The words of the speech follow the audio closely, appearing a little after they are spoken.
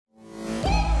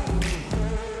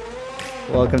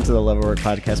Welcome to the Love at Work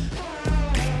podcast.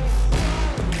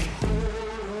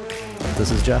 This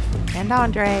is Jeff. And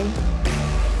Andre.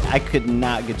 I could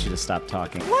not get you to stop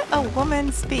talking. Let a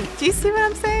woman speak. Do you see what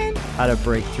I'm saying? How to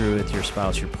break through with your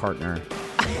spouse, your partner.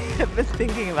 I've been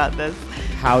thinking about this.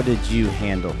 How did you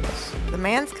handle this? The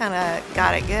man's kind of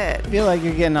got it good. I feel like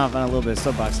you're getting off on a little bit of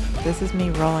soapbox. This is me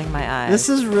rolling my eyes. This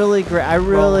is really great.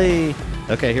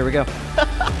 Okay, here we go.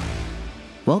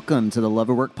 Welcome to the Love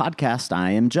at Work podcast.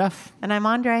 I am Jeff. And I'm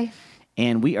Andre.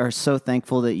 And we are so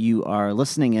thankful that you are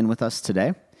listening in with us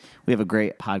today. We have a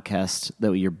great podcast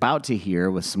that you're about to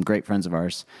hear with some great friends of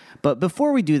ours. But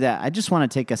before we do that, I just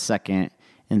want to take a second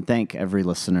and thank every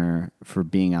listener for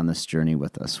being on this journey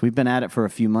with us. We've been at it for a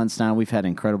few months now. We've had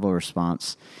incredible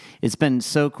response. It's been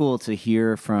so cool to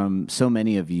hear from so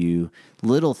many of you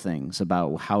little things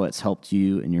about how it's helped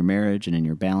you in your marriage and in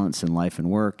your balance in life and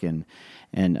work. And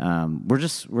we're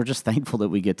just thankful that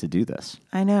we get to do this.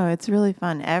 I know, it's really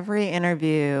fun. Every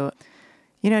interview,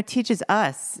 teaches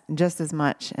us just as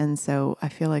much. And so I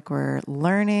feel like we're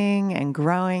learning and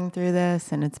growing through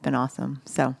this, and it's been awesome.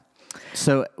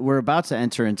 So we're about to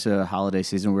enter into holiday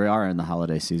season. We are in the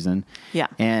holiday season. Yeah.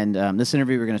 And this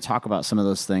interview, we're going to talk about some of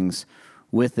those things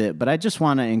with it. But I just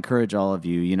want to encourage all of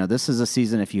you, this is a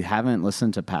season, if you haven't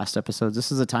listened to past episodes,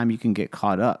 this is a time you can get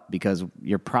caught up because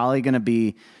you're probably going to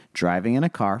be driving in a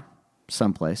car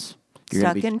someplace.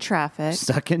 Stuck in traffic.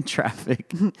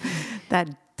 That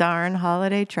darn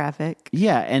holiday traffic.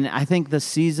 Yeah, and I think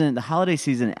the holiday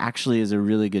season actually is a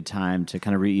really good time to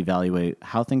kind of reevaluate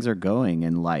how things are going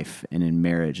in life and in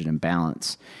marriage and in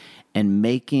balance and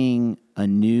making a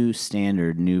new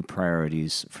standard, new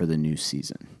priorities for the new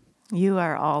season. You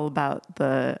are all about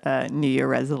the New Year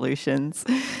resolutions.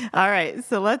 All right,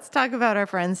 so let's talk about our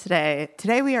friends today.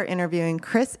 Today we are interviewing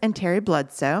Chris and Terry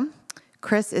Bledsoe.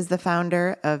 Chris is the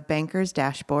founder of Banker's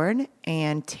Dashboard,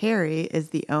 and Terry is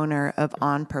the owner of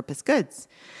On Purpose Goods.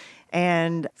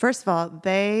 And first of all,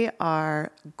 they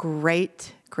are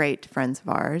great, great friends of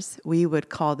ours. We would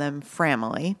call them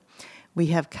Framily. We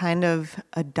have kind of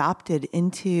adopted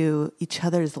into each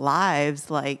other's lives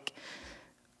like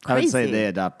crazy. I would say they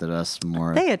adopted us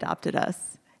more. They adopted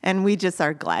us, and we just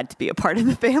are glad to be a part of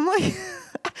the family.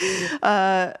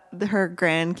 Her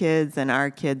grandkids and our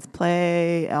kids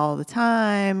play all the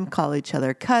time, call each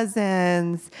other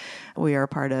cousins. We are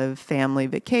part of family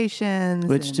vacations.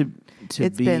 Which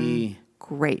it's been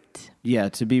great. Yeah,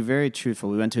 to be very truthful,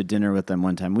 we went to a dinner with them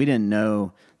one time. We didn't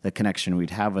know the connection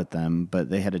we'd have with them, but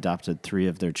they had adopted 3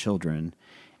 of their children.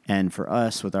 And for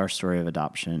us, with our story of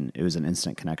adoption, it was an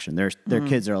instant connection. Their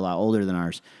kids are a lot older than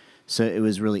ours. So it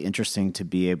was really interesting to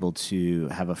be able to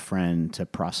have a friend to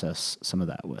process some of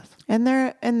that with. And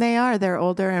they're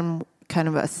older and kind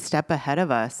of a step ahead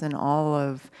of us in all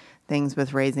of things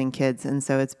with raising kids. And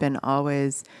so it's been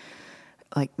always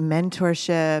like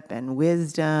mentorship and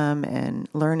wisdom and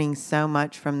learning so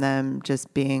much from them,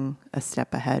 just being a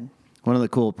step ahead. One of the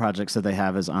cool projects that they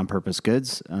have is On Purpose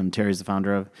Goods. Terry's the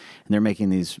founder of, and they're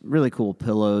making these really cool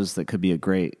pillows that could be a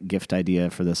great gift idea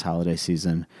for this holiday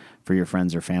season for your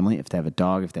friends or family. If they have a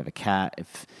dog, if they have a cat,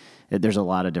 there's a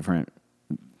lot of different.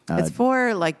 It's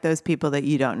for like those people that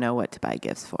you don't know what to buy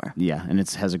gifts for. Yeah, and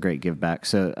it has a great give back.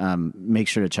 So make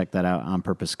sure to check that out, On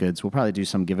Purpose Goods. We'll probably do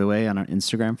some giveaway on our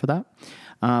Instagram for that.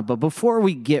 But before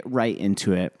we get right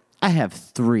into it, I have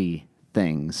 3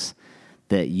 things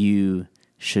that you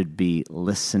should be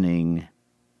listening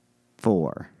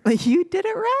for. You did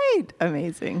it right.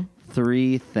 Amazing.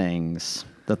 3 things.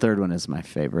 The third one is my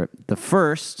favorite. The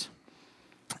first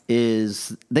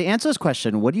is they answer this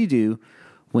question, what do you do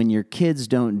when your kids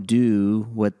don't do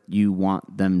what you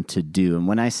want them to do? And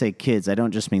when I say kids, I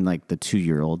don't just mean like the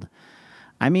 2-year-old.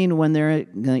 I mean when they're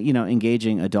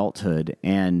engaging adulthood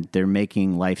and they're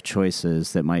making life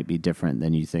choices that might be different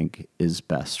than you think is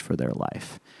best for their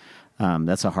life.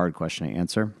 That's a hard question to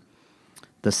answer.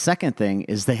 The second thing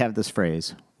is they have this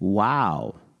phrase,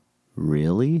 wow,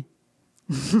 really?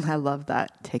 I love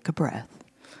that. Take a breath.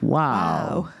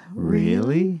 Wow,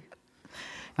 really?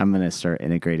 I'm going to start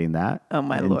integrating that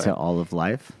into all of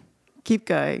life. Keep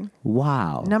going.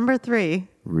 Wow. Number 3.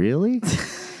 Really?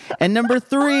 And number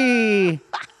 3,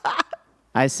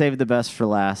 I saved the best for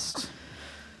last.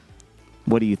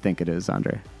 What do you think it is,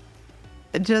 Andre?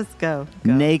 Just go.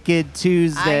 Naked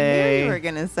Tuesday. I knew you were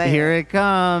going to say Here it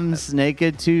comes.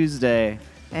 Naked Tuesday.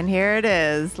 And here it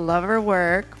is. Love or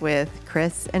Work with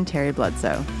Chris and Terry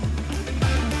Bledsoe.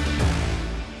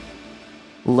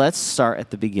 Let's start at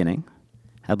the beginning.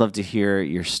 I'd love to hear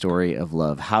your story of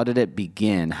love. How did it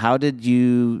begin? How did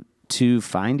you two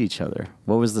find each other?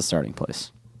 What was the starting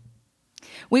place?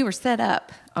 We were set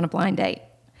up on a blind date.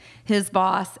 His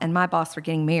boss and my boss were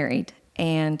getting married,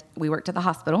 and we worked at the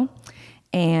hospital.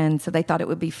 And so they thought it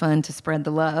would be fun to spread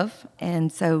the love.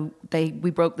 And so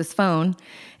we broke this phone,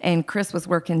 and Chris was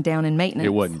working down in maintenance.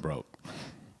 It wasn't broke.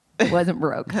 It wasn't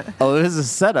broke. Oh, it was a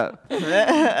setup. And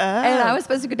I was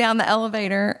supposed to go down the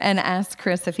elevator and ask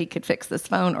Chris if he could fix this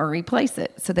phone or replace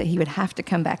it so that he would have to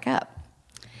come back up.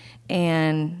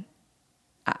 And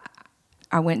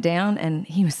I went down, and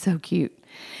he was so cute.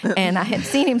 And I had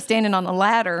seen him standing on the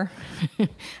ladder.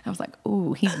 I was like,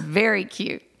 ooh, he's very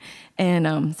cute.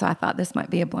 And so I thought this might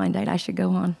be a blind date I should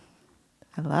go on.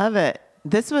 I love it.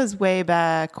 This was way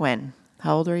back when?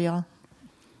 How old were y'all?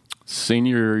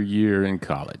 Senior year in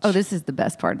college. Oh, this is the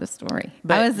best part of the story.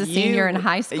 I was a senior in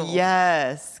high school.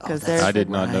 Yes, because there's I did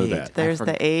not know that. there's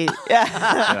the age.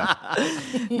 Yeah.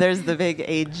 There's the big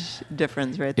age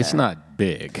difference right there. It's not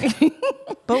big,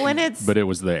 But when it's but it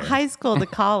was there. high school to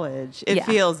college, it Yeah.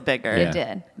 feels bigger. It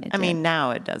did. I mean,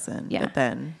 now it doesn't. Yeah. But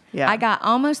then, yeah. I got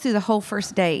almost through the whole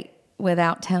first date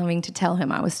without having to tell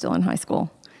him I was still in high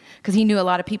school, because he knew a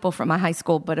lot of people from my high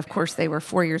school, but of course they were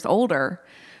 4 years older,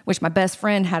 which my best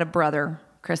friend had a brother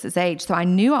Chris's age, so I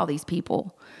knew all these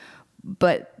people,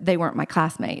 but they weren't my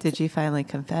classmates. Did you finally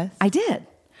confess? I did.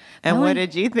 And Finally. what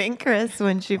did you think, Chris,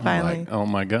 when she finally? Oh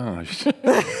my gosh.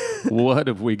 What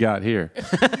have we got here?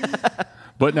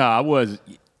 But no, I was,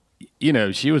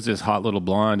 she was this hot little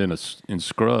blonde in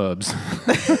Scrubs.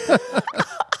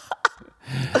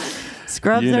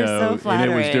 Scrubs are so flattering.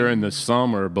 and it was during the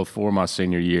summer before my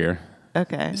senior year.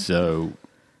 Okay. So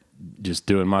just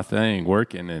doing my thing,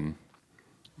 working, and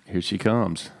here she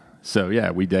comes. So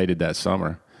yeah, we dated that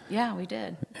summer. Yeah, we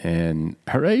did. And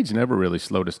her age never really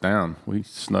slowed us down. We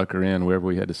snuck her in wherever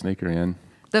we had to sneak her in.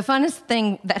 The funnest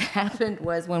thing that happened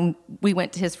was when we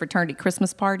went to his fraternity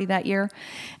Christmas party that year,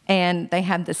 and they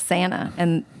had the Santa,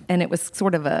 and it was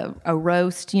sort of a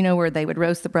roast, where they would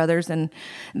roast the brothers, and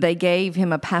they gave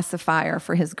him a pacifier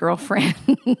for his girlfriend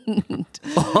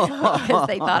because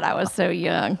they thought I was so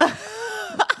young.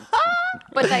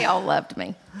 But they all loved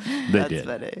me. They That's did.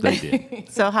 funny. They did.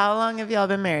 So how long have y'all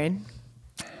been married?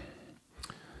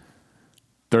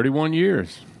 31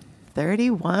 years.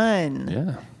 31.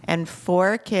 Yeah. And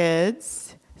 4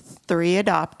 kids, 3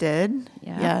 adopted.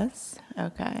 Yeah. Yes.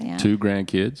 Okay. Yeah. 2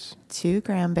 grandkids. 2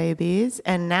 grandbabies.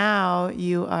 And now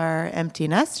you are empty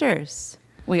nesters.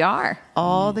 We are.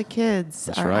 All the kids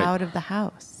That's are right. out of the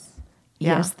house.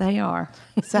 Yeah. Yes, they are.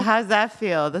 So how's that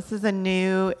feel? This is a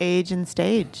new age and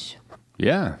stage.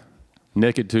 Yeah.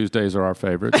 Naked Tuesdays are our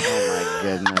favorite. Oh my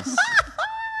goodness.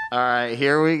 All right,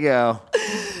 here we go.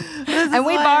 And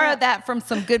we borrowed that from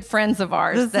some good friends of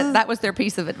ours. That was their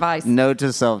piece of advice. Note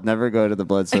to self: never go to the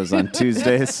Bledsoes on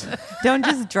Tuesdays. Don't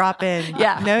just drop in.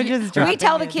 Yeah. No, just drop We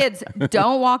tell in. the kids,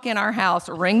 don't walk in our house,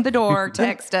 ring the door,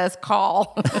 text us,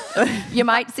 call. You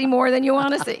might see more than you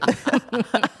want to see.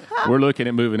 We're looking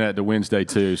at moving that to Wednesday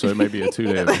too, so it may be a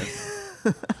 2-day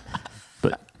event.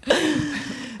 But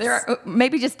There are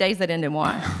maybe just days that end in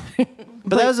Y.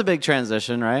 But that was a big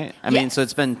transition, right? I mean, Yes. so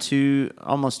it's been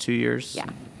almost 2 years. Yeah.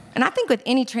 And I think with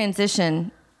any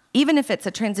transition, even if it's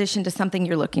a transition to something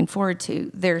you're looking forward to,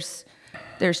 there's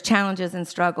challenges and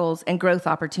struggles and growth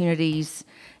opportunities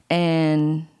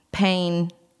and pain.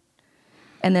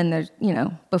 And then there's,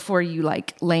 before you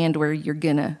land where you're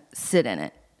going to sit in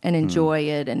it and enjoy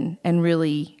it and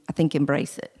really, I think,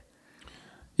 embrace it.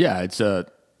 yeah, it's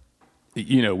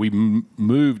we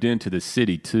moved into the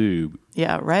city too.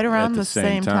 Yeah, right around at the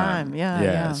same time.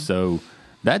 Yeah. So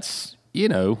that's,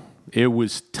 it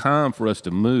was time for us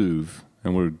to move,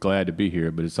 and we're glad to be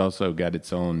here, but it's also got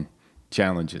its own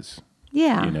challenges.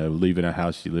 Yeah. Leaving a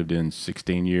house you lived in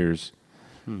 16 years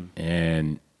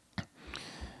and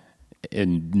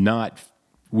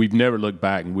we've never looked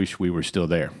back and wish we were still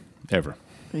there, ever.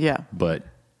 Yeah. But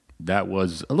that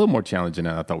was a little more challenging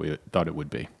than I thought it would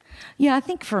be. Yeah, I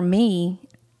think for me,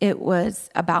 it was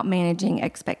about managing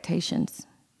expectations.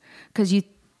 Because you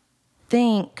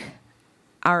think,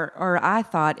 or I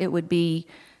thought it would be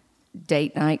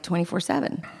date night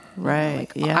 24/7. Right.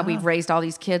 Yeah. We've raised all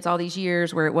these kids all these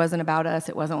years where it wasn't about us.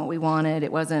 It wasn't what we wanted.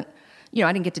 It wasn't,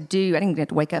 I didn't get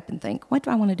to wake up and think, what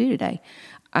do I want to do today?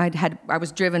 I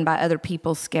was driven by other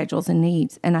people's schedules and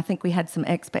needs. And I think we had some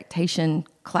expectation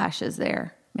clashes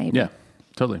there, maybe. Yeah,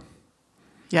 totally.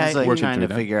 Yeah. It's like Working trying through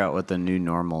to that. figure out what the new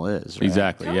normal is, right?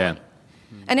 Exactly, yeah.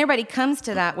 And everybody comes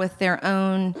to that with their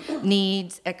own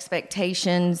needs,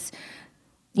 expectations,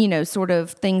 sort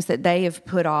of things that they have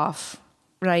put off,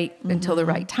 right, until the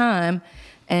right time.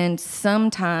 And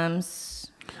sometimes,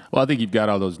 Well, I think you've got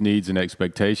all those needs and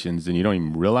expectations, and you don't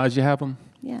even realize you have them.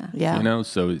 yeah. Yeah.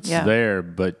 So it's Yeah. there,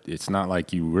 but it's not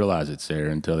like you realize it's there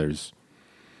until there's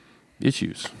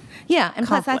issues. Yeah, and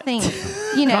plus I think,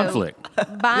 you know, Conflict.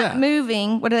 by Yeah.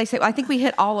 moving, what do they say? I think we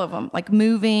hit all of them, like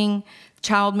moving,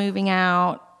 child moving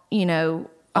out, you know.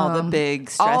 All the big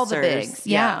stressors. All the bigs,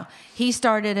 yeah. He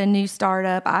started a new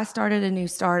startup. I started a new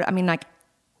startup. I mean, like,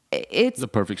 it's The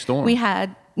perfect storm. We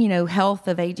had, you know, health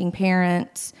of aging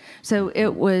parents. So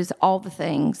it was all the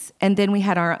things. And then we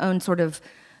had our own sort of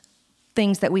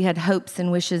things that we had hopes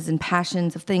and wishes and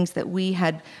passions of things that we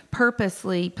had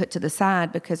purposely put to the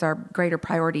side because our greater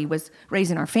priority was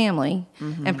raising our family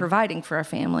and providing for our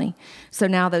family. So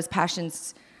now those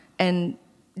passions and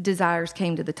desires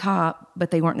came to the top,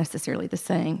 but they weren't necessarily the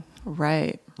same.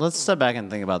 Right. Let's step back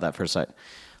and think about that for a sec.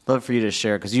 Love for you to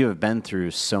share, because you have been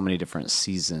through so many different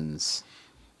seasons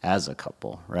as a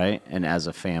couple, right? And as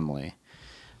a family.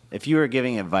 If you were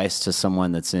giving advice to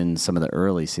someone that's in some of the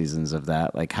early seasons of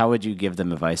that, like how would you give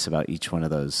them advice about each one of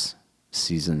those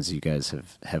seasons you guys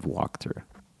have walked through?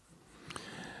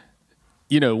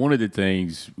 You know, one of the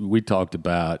things we talked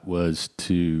about was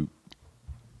to,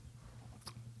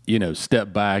 you know,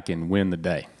 step back and win the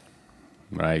day,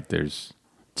 right? There's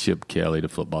Chip Kelly, the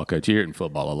football coach. You hear it in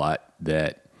football a lot,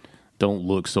 that don't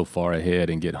look so far ahead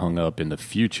and get hung up in the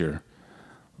future.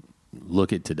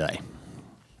 Look at today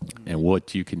and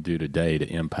what you can do today to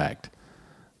impact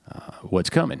what's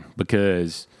coming.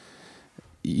 Because,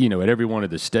 you know, at every one of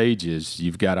the stages,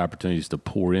 you've got opportunities to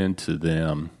pour into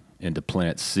them and to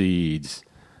plant seeds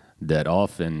that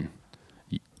often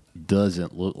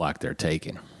doesn't look like they're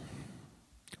taken.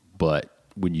 But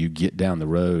when you get down the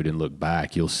road and look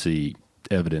back, you'll see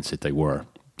evidence that they were.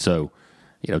 So,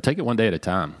 you know, take it one day at a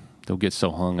time. Don't get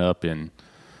so hung up in,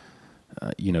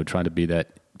 you know, trying to be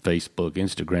that Facebook,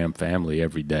 Instagram family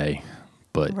every day.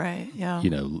 But, Right, yeah. you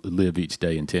know, live each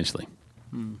day intentionally.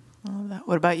 I love that.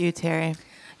 What about you, Terry?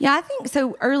 Yeah, I think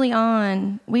so. Early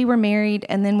on, we were married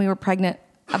and then we were pregnant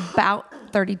about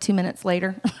 32 minutes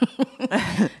later.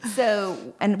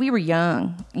 So, and we were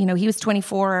young. You know, he was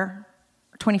 24,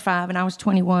 25, and I was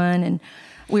 21. And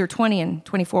we were 20 and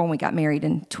 24 when we got married,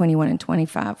 and 21 and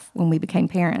 25 when we became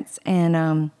parents.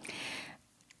 And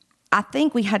I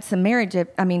think we had some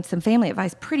some family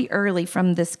advice pretty early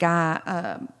from this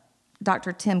guy,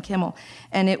 Dr. Tim Kimmel.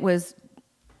 And it was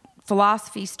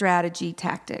philosophy, strategy,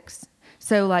 tactics.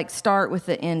 So, like, start with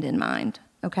the end in mind,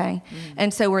 okay?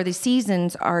 And so where the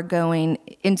seasons are going,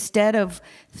 instead of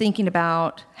thinking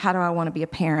about how do I want to be a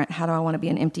parent, how do I want to be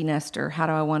an empty nester, how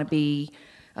do I want to be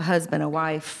a husband, a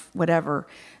wife, whatever,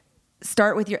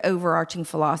 start with your overarching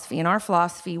philosophy. And our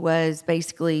philosophy was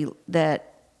basically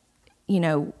that, you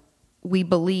know, we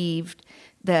believed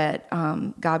that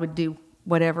God would do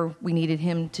whatever we needed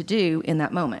him to do in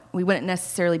that moment. We wouldn't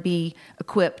necessarily be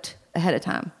equipped ahead of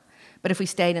time. But if we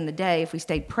stayed in the day, if we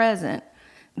stayed present,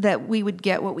 that we would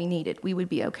get what we needed. We would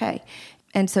be okay.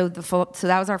 And so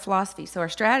that was our philosophy. So our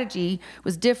strategy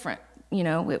was different. You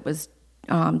know, it was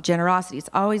generosity. It's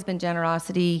always been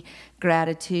generosity,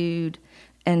 gratitude,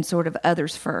 and sort of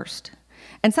others first.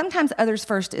 And sometimes others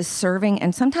first is serving,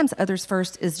 and sometimes others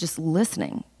first is just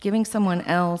listening, giving someone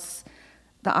else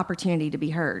the opportunity to be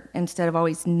heard instead of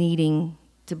always needing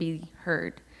to be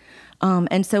heard.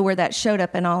 And so where that showed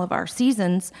up in all of our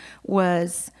seasons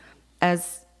was,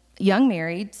 as young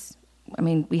marrieds, I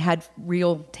mean, we had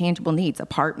real tangible needs,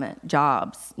 apartment,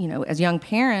 jobs. You know, as young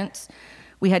parents,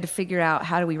 we had to figure out,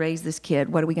 how do we raise this kid?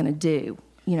 What are we going to do?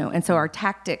 You know, and so our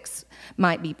tactics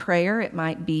might be prayer. It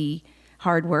might be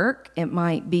hard work. It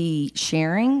might be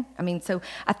sharing. I mean, so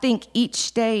I think each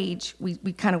stage we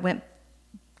kind of went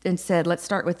and said, let's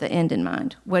start with the end in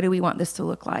mind. What do we want this to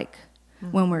look like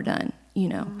when we're done? You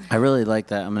know, I really like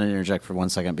that. I'm going to interject for 1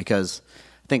 second, because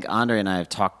I think Andre and I have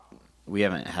talked, we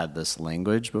haven't had this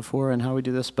language before in how we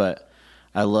do this, but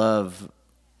I love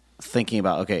thinking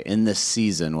about, okay, in this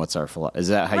season, what's our philosophy? Is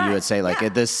that how you would say, like, yeah.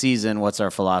 At this season, what's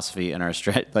our philosophy and our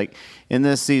strategy? Like, in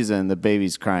this season, the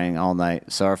baby's crying all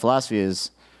night. So our philosophy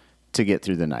is to get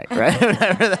through the night, right?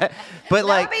 But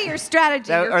that would be your strategy.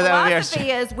 Your philosophy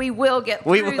is we will get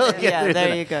through we will this. get through there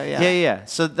the you go, night. yeah. Yeah.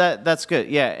 So that's good.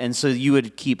 Yeah. And so you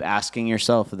would keep asking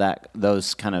yourself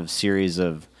those kind of series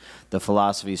of the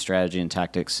philosophy, strategy, and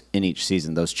tactics in each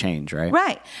season. Those change, right?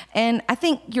 Right. And I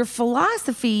think your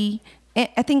philosophy,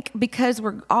 I think because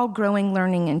we're all growing,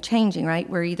 learning, and changing, right?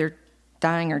 We're either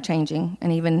dying or changing,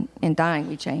 and even in dying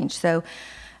we change. So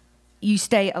you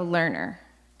stay a learner.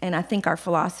 And I think our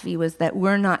philosophy was that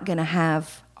we're not going to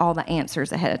have all the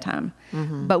answers ahead of time.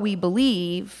 But we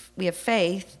believe, we have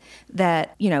faith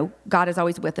that, you know, God is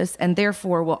always with us, and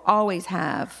therefore we'll always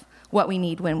have what we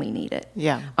need when we need it.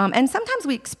 Yeah. And sometimes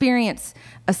we experience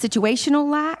a situational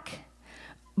lack,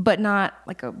 but not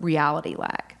like a reality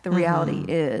lack. The reality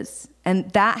is, and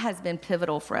that has been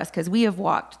pivotal for us because we have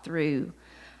walked through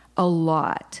a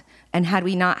lot. And had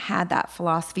we not had that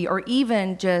philosophy, or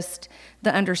even just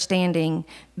the understanding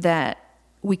that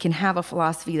we can have a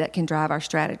philosophy that can drive our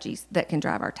strategies, that can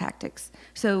drive our tactics.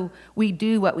 So we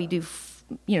do what we do,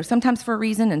 sometimes for a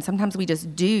reason, and sometimes we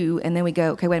just do, and then we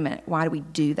go, okay, wait a minute, why do we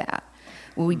do that?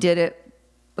 Well, we did it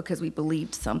because we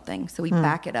believed something, so we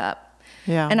back it up.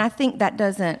 Yeah. And I think that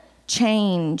doesn't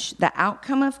change the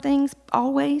outcome of things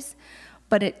always,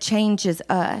 but it changes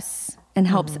us and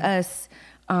helps us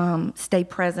stay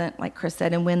present, like Chris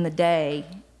said, and win the day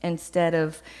instead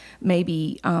of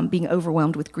maybe being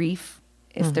overwhelmed with grief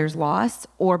if there's loss,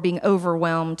 or being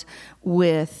overwhelmed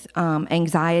with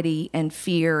anxiety and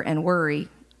fear and worry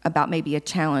about maybe a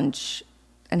challenge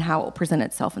and how it will present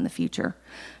itself in the future.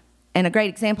 And a great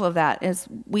example of that is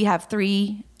we have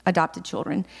 3 adopted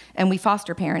children, and we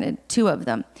foster parented 2 of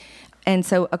them. And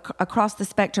so across the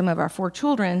spectrum of our 4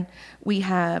 children, we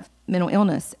have mental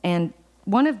illness. And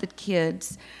one of the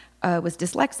kids was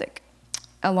dyslexic,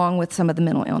 along with some of the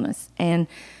mental illness. And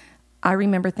I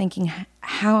remember thinking,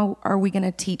 how are we going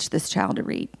to teach this child to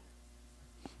read?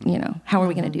 How are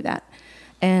we going to do that?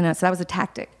 And so that was a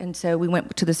tactic. And so we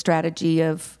went to the strategy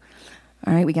of,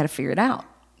 all right, we got to figure it out,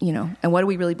 and what do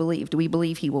we really believe? Do we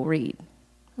believe he will read?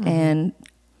 And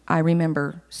I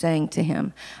remember saying to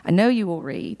him, I know you will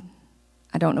read.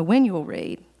 I don't know when you will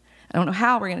read. I don't know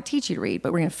how we're going to teach you to read,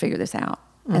 but we're going to figure this out.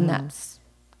 And that's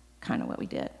kind of what we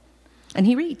did. And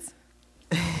he reads.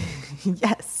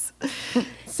 Yes.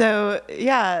 So,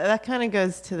 yeah, that kind of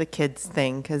goes to the kids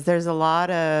thing, because there's a lot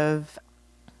of,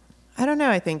 I don't know,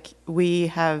 I think we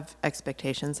have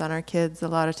expectations on our kids a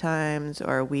lot of times,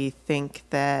 or we think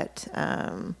that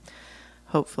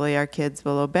hopefully our kids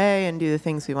will obey and do the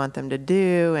things we want them to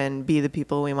do and be the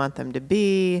people we want them to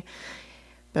be.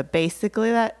 But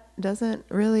basically that doesn't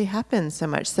really happen so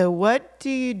much. So what do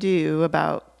you do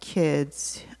about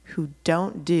kids who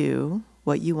don't do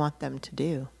what you want them to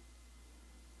do?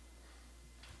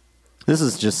 This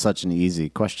is just such an easy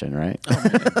question, right?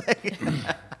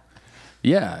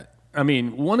 Yeah. I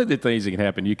mean, one of the things that can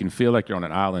happen, you can feel like you're on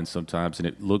an island sometimes, and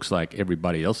it looks like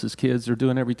everybody else's kids are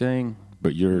doing everything,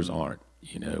 but yours aren't,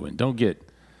 and don't get,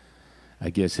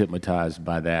 I guess, hypnotized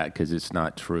by that, because it's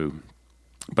not true.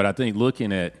 But I think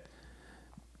looking at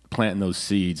planting those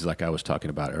seeds, like I was talking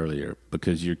about earlier,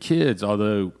 because your kids,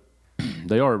 although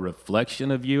they are a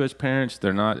reflection of you as parents,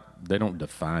 they don't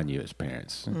define you as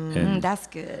parents. And That's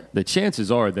good. the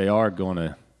chances are they are going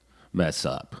to mess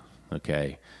up,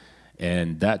 okay?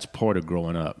 And that's part of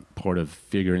growing up, part of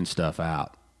figuring stuff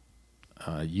out.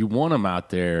 You want them out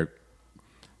there,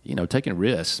 taking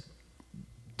risks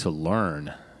to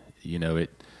learn.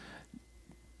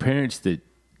 Parents that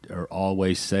are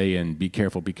always saying, be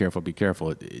careful, be careful, be careful,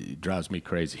 it drives me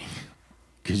crazy,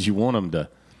 because you want them to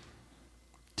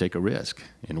take a risk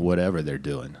in whatever they're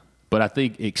doing. But I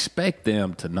think expect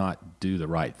them to not do the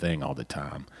right thing all the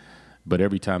time. But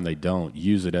every time they don't,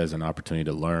 use it as an opportunity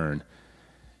to learn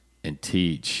and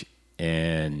teach.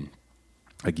 And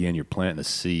again, you're planting a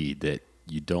seed that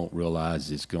you don't realize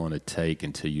is going to take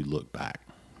until you look back.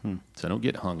 So don't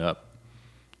get hung up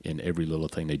in every little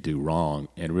thing they do wrong,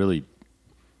 and really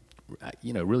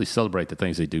celebrate the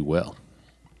things they do well.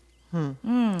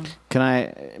 Can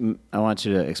I want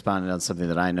you to expound on something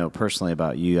that I know personally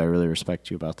about you. I really respect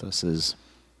you about this. Is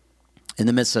in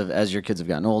the midst of, as your kids have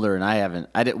gotten older, and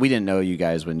we didn't know you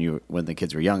guys when the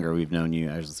kids were younger. We've known you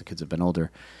as the kids have been older,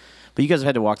 but you guys have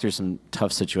had to walk through some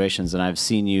tough situations, and I've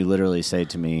seen you literally say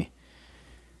to me,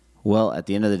 well, at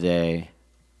the end of the day,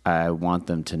 I want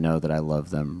them to know that I love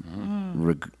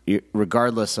them,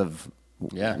 regardless of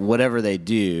whatever they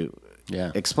do.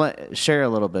 Yeah. Share a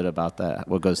little bit about that.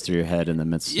 What goes through your head in the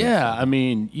midst of I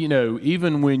mean,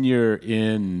 even when you're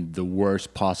in the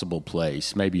worst possible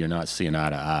place, maybe you're not seeing eye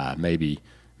to eye. Maybe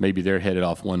they're headed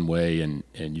off one way and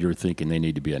you're thinking they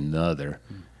need to be another.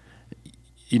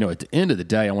 At the end of the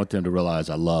day, I want them to realize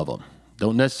I love them.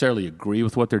 Don't necessarily agree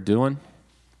with what they're doing.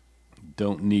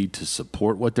 Don't need to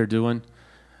support what they're doing,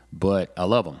 but I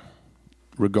love them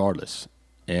regardless.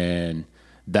 And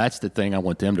that's the thing I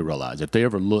want them to realize. If they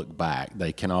ever look back,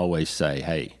 they can always say,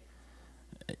 hey,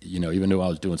 even though I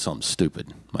was doing something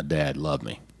stupid, my dad loved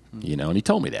me, and he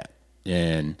told me that.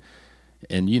 And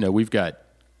we've got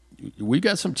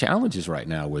some challenges right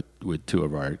now with 2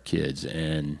 of our kids.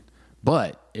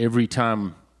 But every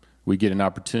time we get an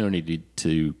opportunity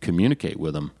to communicate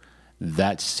with them,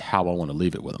 that's how I want to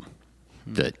leave it with them.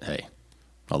 That, hey,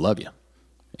 I love you.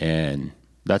 And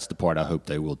that's the part I hope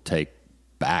they will take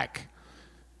back.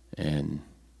 And,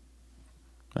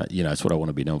 that's what I want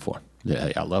to be known for. Yeah,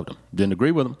 hey, I loved them. Didn't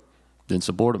agree with them. Didn't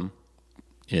support them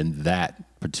in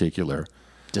that particular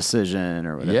decision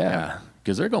or whatever. Yeah,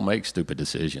 because they're gonna make stupid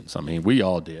decisions. I mean, we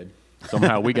all did.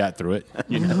 Somehow we got through it,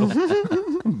 you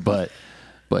know. but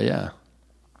yeah,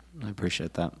 I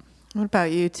appreciate that. What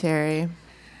about you, Terry?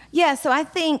 Yeah, so I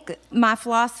think my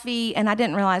philosophy, and I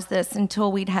didn't realize this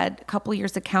until we'd had a couple of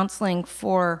years of counseling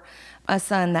for a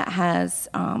son that has,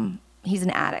 he's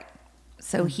an addict.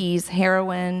 So he's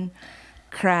heroin,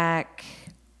 crack,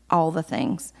 all the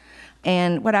things.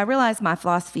 And what I realized my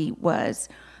philosophy was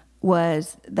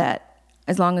that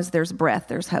as long as there's breath,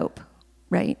 there's hope,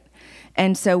 right?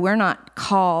 And so we're not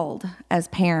called as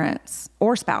parents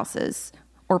or spouses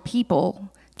or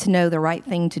people to know the right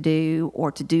thing to do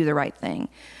or to do the right thing.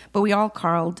 But we all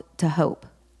called to hope.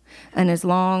 And as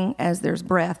long as there's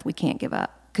breath, we can't give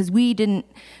up. Because we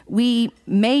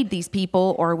made these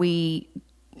people or we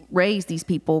raised these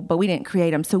people, but we didn't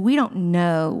create them. So we don't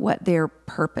know what their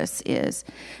purpose is.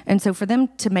 And so for them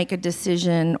to make a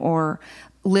decision or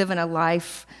live in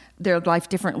their life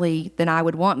differently than I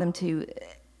would want them to,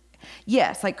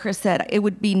 yes, like Chris said, it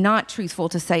would be not truthful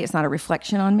to say it's not a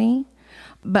reflection on me.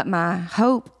 But my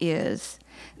hope is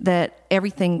that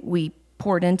everything we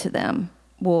poured into them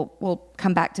will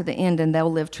come back to the end and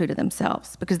they'll live true to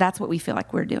themselves, because that's what we feel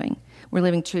like we're doing. We're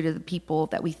living true to the people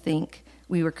that we think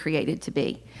we were created to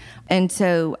be. And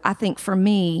so I think for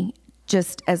me,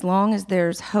 just as long as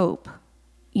there's hope,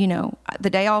 you know, the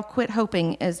day I'll quit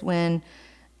hoping is when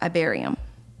I bury them.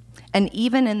 And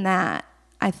even in that,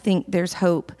 I think there's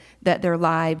hope that their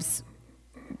lives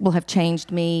will have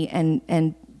changed me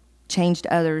and changed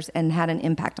others and had an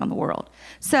impact on the world.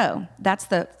 So that's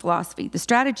the philosophy. The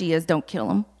strategy is don't kill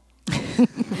them. Because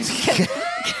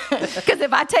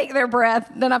if I take their breath,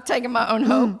 then I've taken my own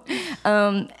hope.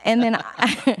 And then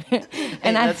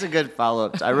That's a good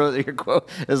follow-up. I wrote your quote,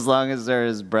 as long as there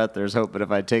is breath, there's hope. But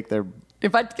if I take their...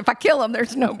 If I kill them,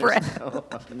 there's no breath.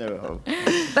 No hope.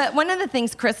 But one of the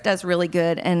things Chris does really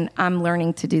good, and I'm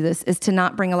learning to do this, is to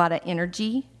not bring a lot of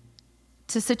energy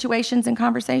to situations and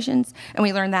conversations. And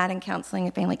we learned that in counseling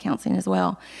and family counseling as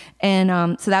well.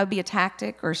 And so that would be a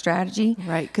tactic or a strategy.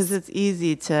 Right, because it's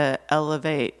easy to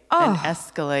elevate and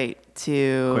escalate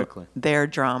to Quickly. their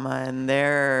drama and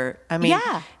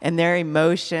and their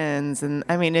emotions. And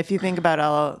I mean, if you think about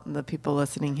all the people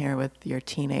listening here with your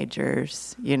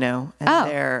teenagers, you know, and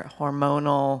their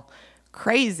hormonal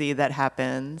crazy that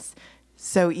happens,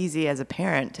 so easy as a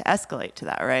parent to escalate to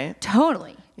that, right?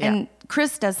 Totally. Yeah. And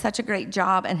Chris does such a great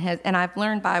job, and I've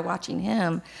learned by watching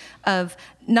him of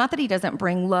not that he doesn't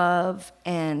bring love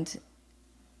and,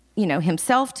 you know,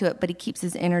 himself to it, but he keeps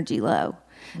his energy low.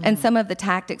 Mm-hmm. And some of the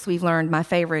tactics we've learned, my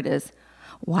favorite is,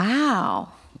 wow,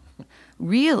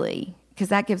 really? Because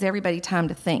that gives everybody time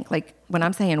to think. Like when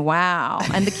I'm saying wow,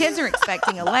 and the kids are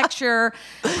expecting a lecture,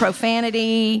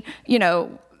 profanity, you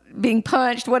know, being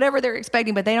punched, whatever they're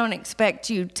expecting, but they don't expect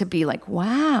you to be like,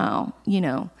 wow, you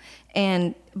know.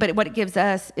 But what it gives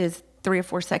us is 3 or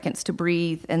 4 seconds to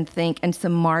breathe and think and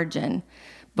some margin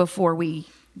before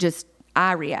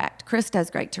I react. Chris does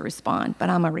great to respond, but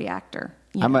I'm a reactor.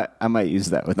 You know? I might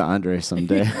use that with Andre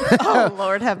someday. Oh,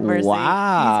 Lord have mercy.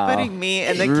 Wow. He's putting me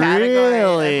in the category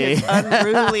Really? of his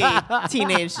unruly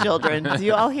teenage children. Do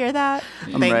you all hear that?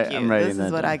 Thank you. I'm writing This that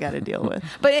is what down. I got to deal with.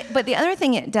 But the other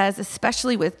thing it does,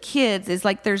 especially with kids, is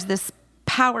like there's this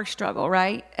power struggle,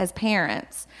 right, as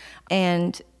parents.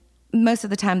 And most of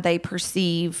the time they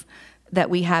perceive that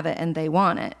we have it and they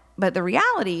want it. But the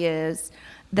reality is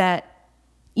that,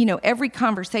 you know, every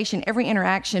conversation, every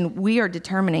interaction, we are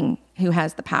determining who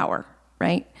has the power,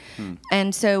 right?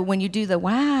 And so when you do the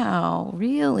wow,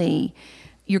 really,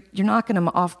 you're knocking them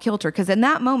off kilter, because in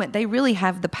that moment they really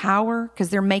have the power because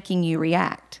they're making you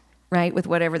react, right, with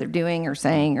whatever they're doing or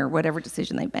saying or whatever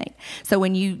decision they make. So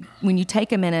when you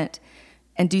take a minute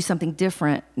and do something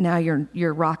different, now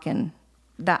you're rocking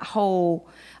that whole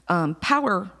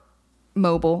power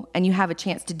mobile, and you have a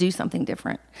chance to do something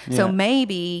different. Yeah. So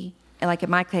maybe, like in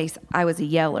my case, I was a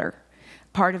yeller.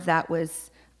 Part of that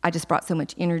was I just brought so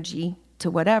much energy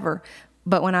to whatever.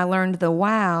 But when I learned the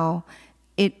wow,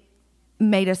 it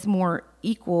made us more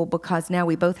equal, because now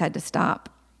we both had to stop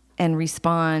and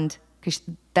respond, because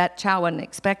that child wasn't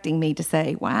expecting me to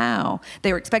say wow.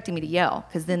 They were expecting me to yell,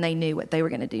 because then they knew what they were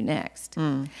going to do next.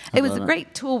 It was a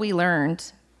great tool we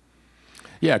learned.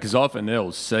 Yeah, because often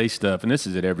they'll say stuff, and this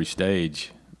is at every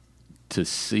stage, to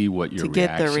see what your To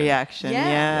get the reaction.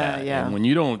 Yeah. Yeah. And when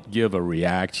you don't give a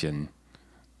reaction,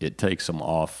 it takes them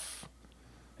off.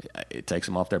 It takes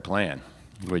them off their plan,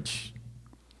 which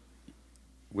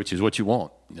is what you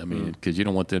want. I mean, because you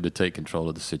don't want them to take control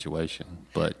of the situation.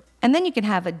 But And then you can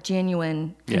have a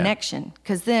genuine Yeah. connection,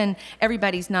 because then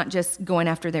everybody's not just going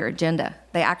after their agenda.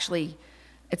 They actually,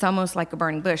 it's almost like a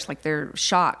burning bush, like they're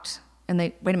shocked. And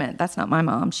they, wait a minute, that's not my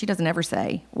mom. She doesn't ever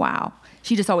say, wow.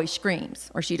 She just always screams,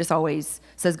 or she just always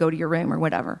says, go to your room or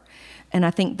whatever. And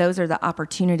I think those are the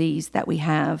opportunities that we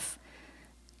have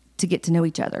to get to know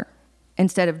each other,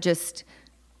 instead of just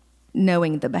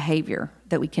knowing the behavior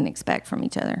that we can expect from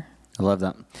each other. I love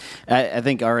that. I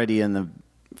think already in the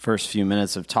first few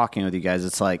minutes of talking with you guys,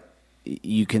 it's like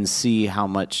you can see how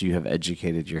much you have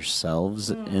educated yourselves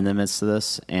in the midst of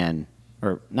this,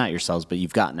 or not yourselves, but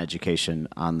you've gotten education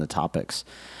on the topics.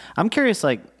 I'm curious,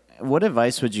 like, what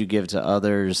advice would you give to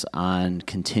others on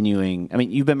continuing? I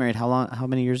mean, you've been married how long? How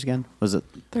many years again? Was it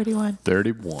 31.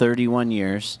 31. 31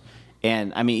 years.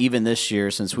 And I mean, even this year,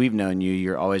 since we've known you,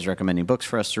 you're always recommending books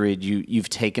for us to read. You've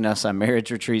taken us on marriage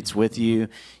retreats with you.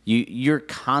 You're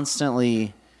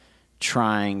constantly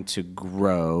trying to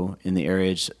grow in the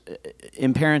areas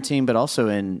in parenting, but also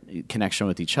in connection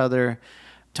with each other.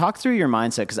 Talk through your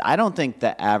mindset, because I don't think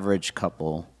the average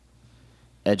couple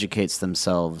educates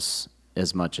themselves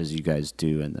as much as you guys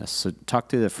do in this. So talk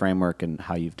through the framework and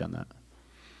how you've done that.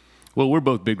 Well, we're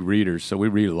both big readers, so we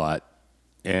read a lot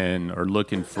and are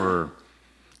looking for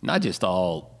not just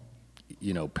all,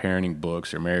 parenting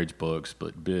books or marriage books,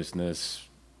 but business,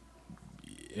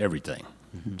 everything.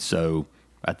 Mm-hmm. So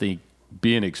I think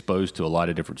being exposed to a lot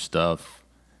of different stuff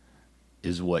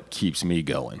is what keeps me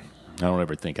going. I don't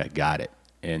ever think I got it.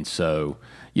 And so,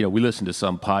 we listen to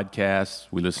some podcasts,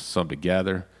 we listen to some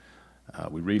together,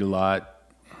 we read a lot.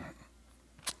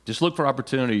 Just look for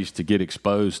opportunities to get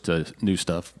exposed to new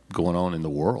stuff going on in the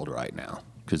world right now,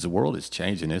 because the world is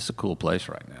changing. It's a cool place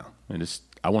right now. And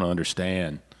I want to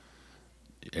understand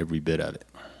every bit of it.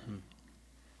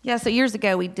 Yeah, so years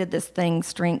ago we did this thing,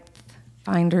 Strength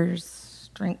Finders,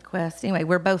 Strength Quest. Anyway,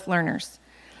 we're both learners.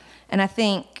 And I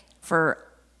think for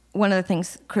one of the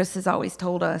things Chris has always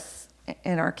told us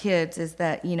and our kids is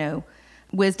that,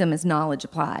 wisdom is knowledge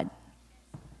applied,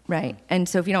 right? And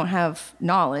so if you don't have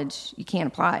knowledge, you can't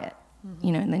apply it,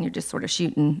 and then you're just sort of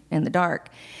shooting in the dark.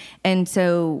 And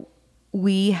so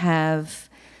we have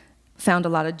found a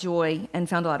lot of joy and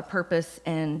found a lot of purpose,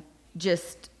 and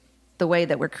just the way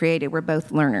that we're created, we're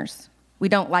both learners. We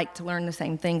don't like to learn the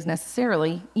same things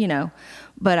necessarily,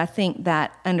 but I think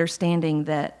that understanding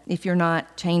that if you're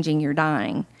not changing, you're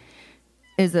dying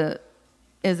is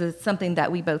something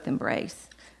that we both embrace.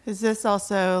 Is this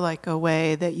also like a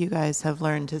way that you guys have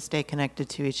learned to stay connected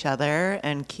to each other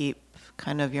and keep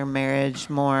kind of your marriage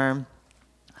more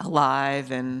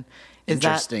alive and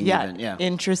interesting?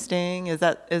 Interesting. Is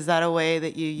that a way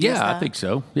that you use that? I think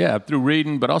so. Yeah, through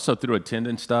reading, but also through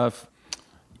attending stuff,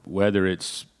 whether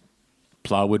it's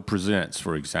Plywood Presents,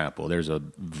 for example. There's a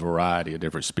variety of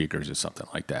different speakers or something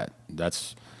like that.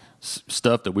 That's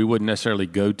stuff that we wouldn't necessarily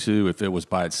go to if it was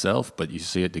by itself, but you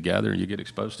see it together and you get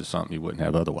exposed to something you wouldn't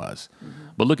have otherwise. Mm-hmm.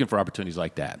 But looking for opportunities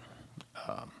like that.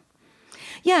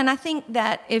 Yeah, and I think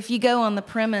that if you go on the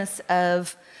premise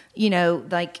of, you don't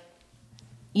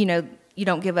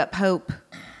give up hope,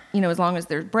 as long as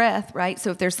there's breath, right? So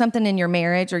if there's something in your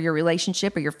marriage or your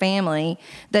relationship or your family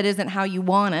that isn't how you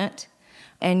want it,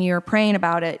 and you're praying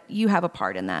about it, you have a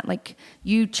part in that. Like,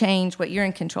 you change what you're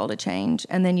in control to change,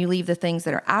 and then you leave the things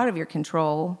that are out of your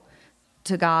control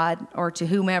to God or to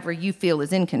whomever you feel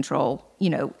is in control,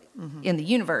 in the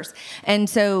universe. And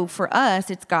so for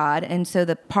us, it's God. And so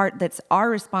the part that's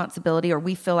our responsibility, or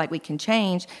we feel like we can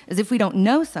change, is if we don't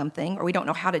know something or we don't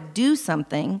know how to do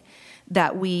something,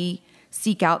 that we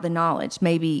seek out the knowledge.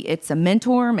 Maybe it's a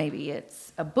mentor, maybe it's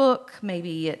a book,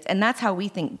 and that's how we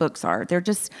think books are. They're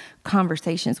just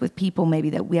conversations with people maybe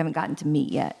that we haven't gotten to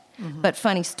meet yet. Mm-hmm. But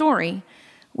funny story,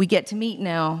 we get to meet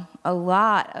now a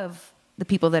lot of the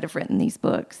people that have written these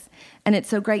books. And it's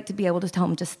so great to be able to tell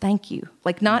them just thank you.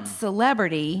 Like, not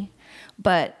celebrity,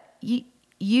 but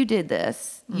you did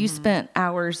this. Mm-hmm. You spent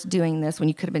hours doing this when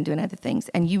you could have been doing other things,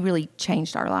 and you really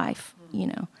changed our life,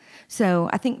 So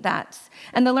I think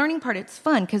and the learning part, it's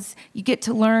fun because you get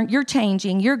to learn, you're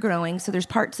changing, you're growing, so there's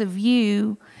parts of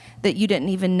you that you didn't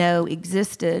even know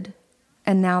existed,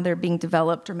 and now they're being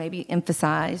developed or maybe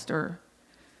emphasized or...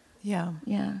 Yeah.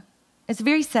 It's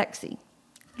very sexy.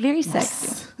 Very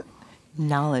sexy.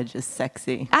 Knowledge is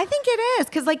sexy. I think it is,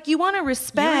 because you want to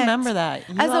respect. You remember that.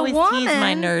 You as always a woman, tease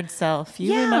my nerd self.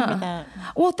 You remember that.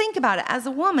 Well, think about it. As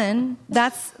a woman,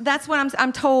 that's what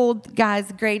I'm told.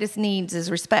 Guys' greatest needs is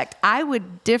respect. I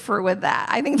would differ with that.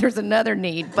 I think there's another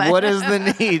need. But what is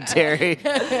the need, Terry?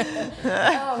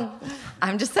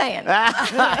 I'm just saying.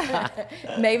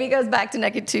 Maybe it goes back to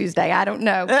Naked Tuesday. I don't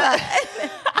know.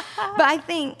 But I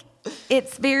think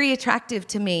it's very attractive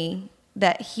to me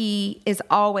that he is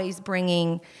always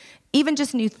bringing even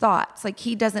just new thoughts. Like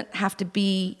he doesn't have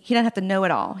to know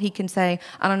it all. He can say,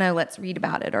 I don't know, let's read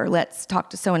about it, or let's talk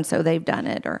to so-and-so, they've done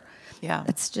it, or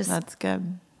it's just. That's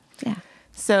good. Yeah.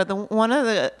 So one of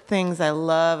the things I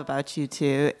love about you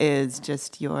two is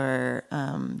just your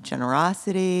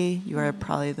generosity. You are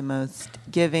probably the most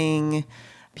giving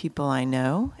people I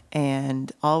know, and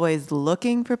always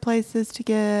looking for places to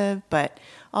give, but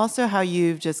also how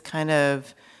you've just kind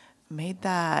of made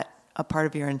that a part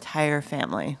of your entire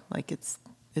family. Like it's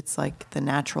like the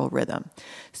natural rhythm.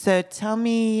 So tell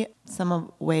me some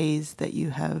of ways that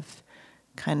you have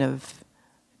kind of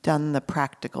done the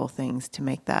practical things to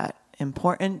make that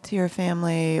important to your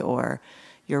family, or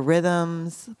your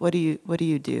rhythms. What do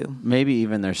you do? Maybe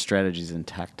even their strategies and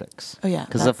tactics. Oh, yeah.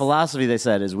 Because the philosophy they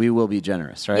said is we will be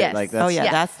generous, right? Yes. Like That's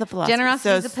Yeah. that's the philosophy.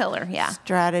 Generosity is a pillar, yeah.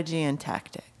 Strategy and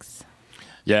tactics.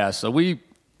 Yeah, so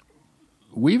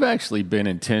we've actually been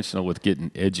intentional with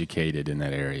getting educated in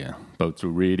that area, both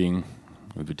through reading.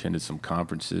 We've attended some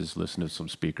conferences, listened to some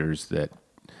speakers that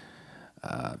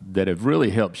have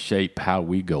really helped shape how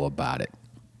we go about it.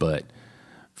 But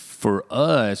for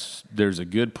us, there's a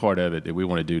good part of it that we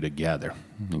want to do together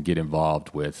and get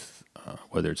involved with,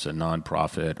 whether it's a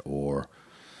nonprofit or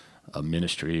a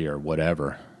ministry or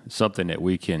whatever, something that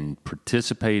we can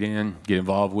participate in, get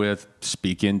involved with,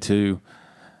 speak into,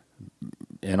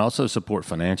 and also support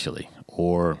financially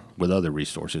or with other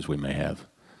resources we may have.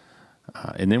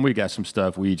 And then we got some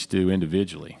stuff we each do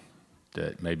individually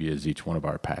that maybe is each one of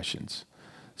our passions.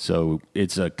 So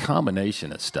it's a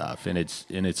combination of stuff, and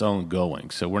it's ongoing.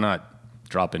 So we're not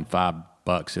dropping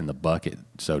 $5 in the bucket,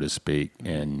 so to speak,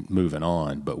 and moving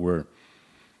on. But we're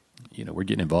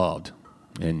getting involved,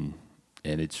 and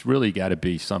it's really got to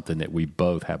be something that we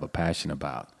both have a passion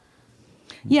about.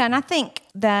 Yeah, and I think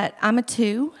that I'm a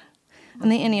 2 on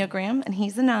the Enneagram, and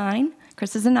he's a 9.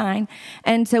 Chris is a 9.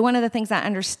 And so one of the things I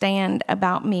understand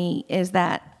about me is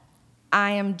that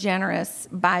I am generous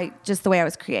by just the way I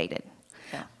was created.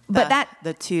 But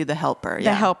the helper.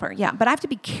 The helper, yeah. But I have to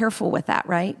be careful with that,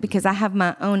 right? Because I have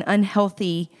my own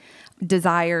unhealthy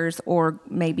desires or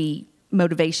maybe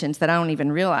motivations that I don't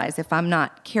even realize if I'm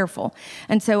not careful.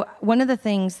 And so one of the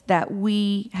things that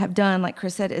we have done, like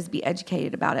Chris said, is be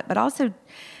educated about it. But also,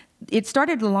 it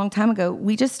started a long time ago.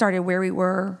 We just started where we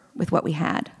were with what we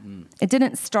had. It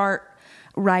didn't start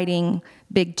writing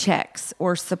big checks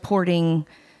or supporting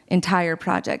entire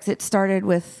projects. It started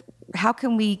with how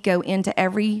can we go into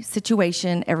every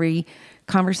situation, every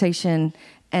conversation,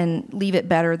 and leave it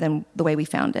better than the way we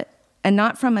found it? And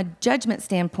not from a judgment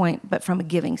standpoint, but from a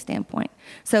giving standpoint.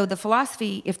 So if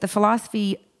the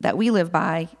philosophy that we live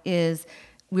by is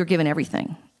we're given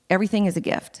everything. Everything is a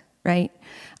gift, right?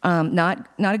 Not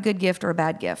a good gift or a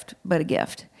bad gift, but a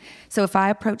gift. So if I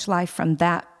approach life from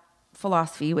that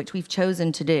philosophy, which we've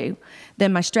chosen to do,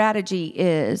 then my strategy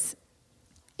is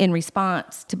in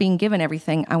response to being given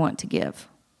everything, I want to give.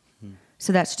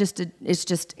 So it's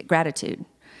just gratitude.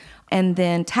 And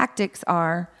then tactics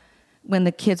are, when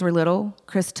the kids were little,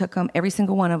 Chris took them, every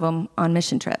single one of them, on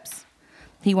mission trips.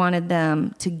 He wanted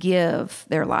them to give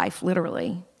their life,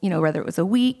 literally, whether it was a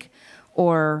week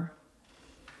or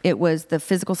it was the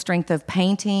physical strength of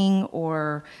painting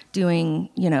or doing,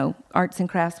 arts and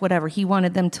crafts, whatever. He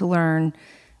wanted them to learn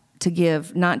to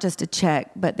give not just a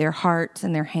check, but their hearts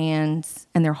and their hands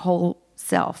and their whole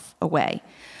self away.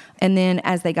 And then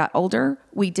as they got older,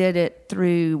 we did it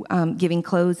through giving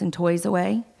clothes and toys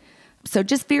away. So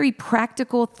just very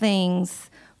practical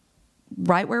things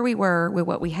right where we were with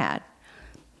what we had.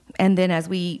 And then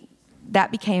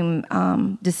that became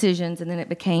decisions, and then it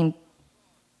became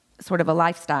sort of a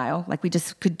lifestyle. Like we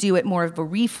just could do it more of a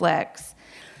reflex.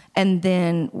 And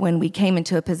then when we came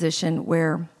into a position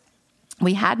where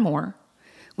we had more,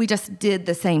 we just did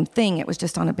the same thing. It was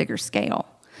just on a bigger scale.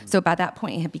 So by that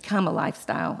point, it had become a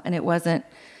lifestyle, and it wasn't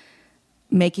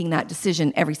making that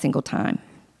decision every single time.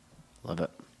 Love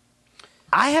it.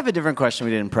 I have a different question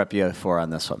we didn't prep you for on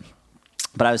this one,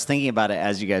 but I was thinking about it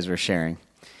as you guys were sharing.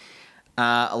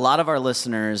 A lot of our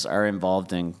listeners are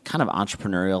involved in kind of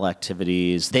entrepreneurial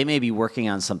activities. They may be working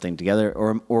on something together,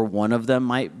 or one of them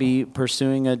might be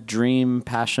pursuing a dream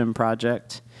passion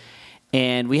project.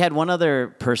 And we had one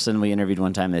other person we interviewed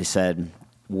one time. They said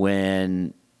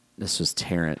this was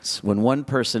Terrence, when one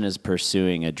person is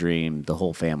pursuing a dream, the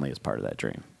whole family is part of that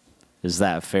dream. Is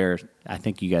that fair? I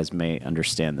think you guys may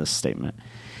understand this statement.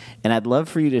 And I'd love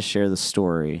for you to share the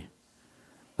story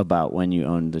about when you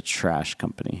owned the trash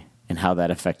company and how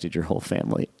that affected your whole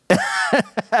family.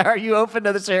 Are you open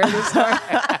to sharing this story?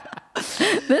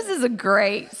 This is a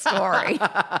great story.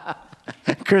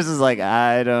 Chris is like,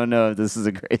 I don't know if this is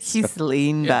a great story. He's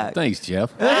leaned Yeah, back. thanks,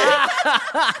 Jeff.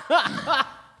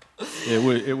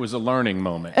 It was a learning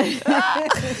moment.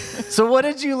 So what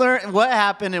did you learn? What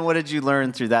happened and what did you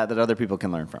learn through that other people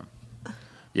can learn from?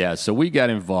 Yeah, so we got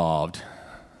involved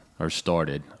or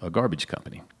started a garbage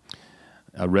company,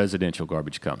 a residential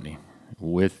garbage company,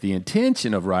 with the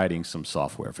intention of writing some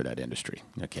software for that industry.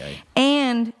 Okay.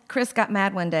 And Chris got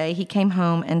mad one day. He came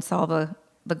home and saw the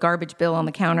garbage bill on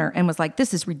the counter and was like,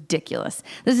 this is ridiculous.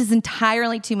 This is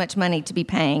entirely too much money to be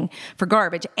paying for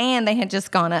garbage. And they had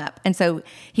just gone up. And so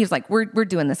he was like, we're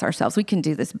doing this ourselves. We can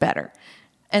do this better.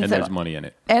 And so, there's money in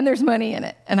it. And there's money in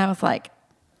it. And I was like,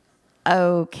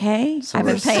 okay. So I've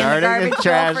been we're paying the starting a garbage bill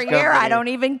trash for a year. company. I don't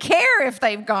even care if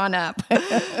they've gone up.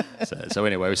 So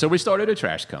anyway, so we started a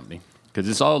trash company because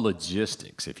it's all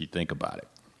logistics if you think about it.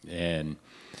 And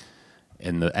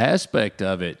the aspect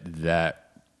of it that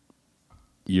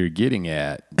you're getting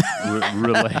at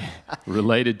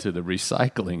related to the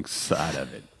recycling side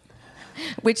of it.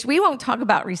 Which we won't talk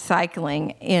about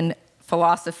recycling in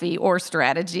philosophy or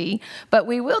strategy, but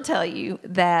we will tell you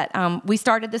that we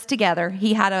started this together.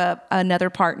 He had another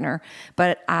partner,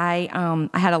 but I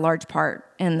had a large part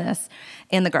in this,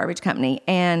 in the garbage company.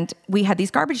 And we had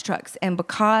these garbage trucks. And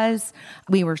because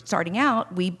we were starting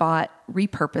out, we bought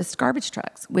repurposed garbage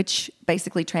trucks, which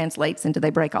basically translates into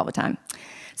they break all the time.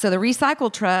 So the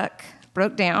recycle truck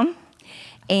broke down,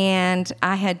 and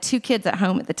I had 2 kids at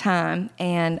home at the time,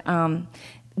 and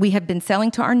we had been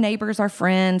selling to our neighbors, our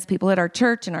friends, people at our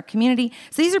church and our community.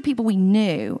 So these are people we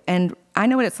knew, and I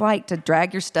know what it's like to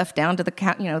drag your stuff down to the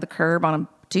curb on a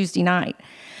Tuesday night.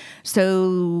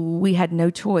 So we had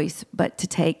no choice but to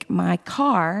take my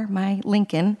car, my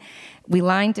Lincoln. We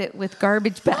lined it with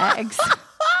garbage bags.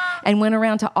 And went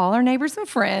around to all our neighbors and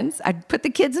friends. I'd put the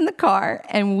kids in the car,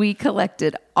 and we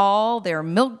collected all their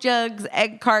milk jugs,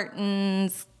 egg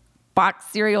cartons,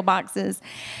 cereal boxes.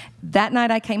 That night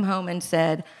I came home and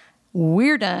said,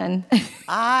 we're done.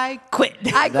 I quit.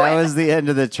 I quit. That was the end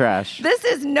of the trash. This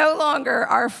is no longer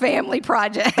our family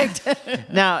project.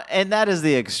 Now, and that is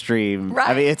the extreme.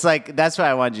 Right. I mean, it's like, that's why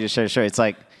I wanted you to show. It's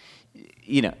like,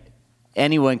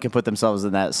 anyone can put themselves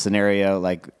in that scenario.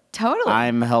 Like, Totally.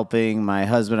 I'm helping my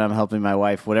husband, I'm helping my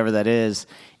wife, whatever that is.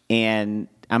 And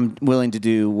I'm willing to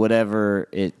do whatever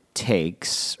it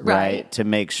takes, right, to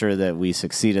make sure that we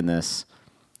succeed in this.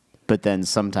 But then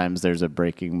sometimes there's a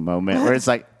breaking moment where it's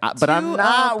like, but I'm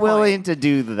not willing to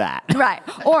do that. Right.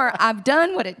 Or I've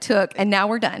done what it took, and now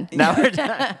we're done. Now we're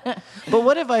done. But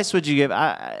what advice would you give?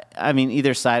 I mean,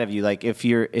 either side of you, like if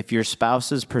your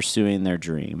spouse is pursuing their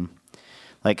dream,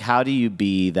 like how do you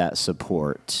be that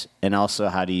support, and also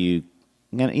how do you,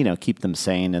 keep them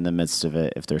sane in the midst of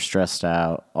it if they're stressed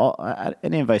out?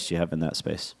 Any advice you have in that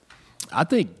space? I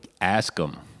think ask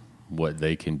them what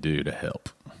they can do to help.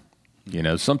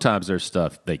 Sometimes there's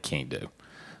stuff they can't do,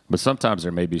 but sometimes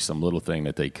there may be some little thing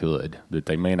that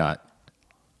they may not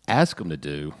ask them to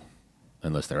do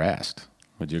unless they're asked.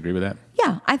 Would you agree with that?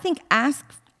 Yeah, I think ask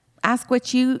what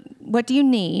do you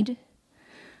need,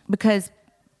 because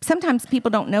sometimes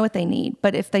people don't know what they need,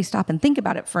 but if they stop and think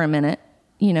about it for a minute,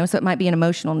 so it might be an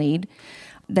emotional need.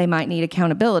 They might need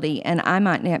accountability, and I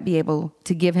might not be able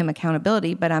to give him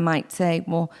accountability, but I might say,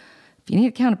 well, if you need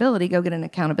accountability, go get an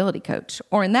accountability coach.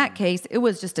 Or in that case, it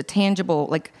was just a tangible,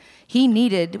 like he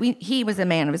was a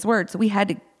man of his word, so we had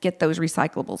to get those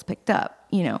recyclables picked up,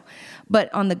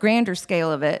 But on the grander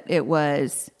scale of it, it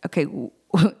was, okay,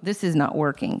 this is not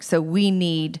working. So we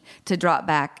need to drop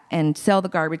back and sell the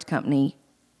garbage company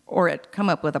or come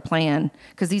up with a plan,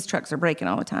 because these trucks are breaking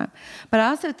all the time. But I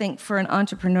also think for an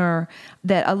entrepreneur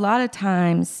that a lot of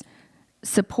times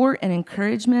support and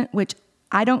encouragement, which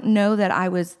I don't know that I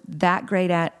was that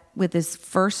great at with this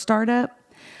first startup,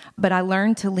 but I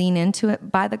learned to lean into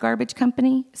it by the garbage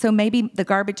company. So maybe the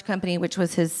garbage company, which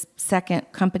was his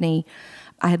second company,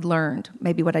 I had learned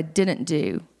maybe what I didn't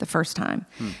do the first time.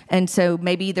 And so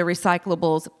maybe the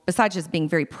recyclables, besides just being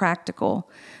very practical,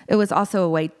 it was also a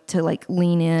way to like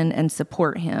lean in and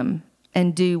support him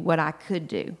and do what I could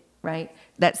do, right?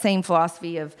 That same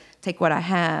philosophy of take what I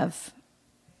have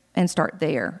and start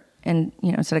there. And,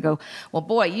 instead of go, well,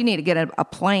 boy, you need to get a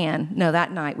plan. No,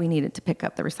 that night we needed to pick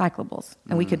up the recyclables,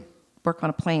 and we could work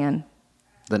on a plan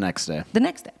The next day.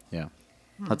 Yeah.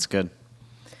 That's good.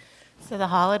 So the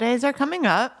holidays are coming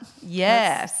up.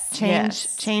 Yes.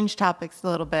 Change topics a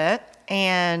little bit.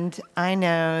 And I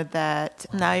know that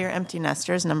now you're empty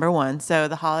nesters, number one. So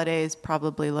the holidays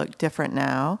probably look different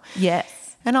now.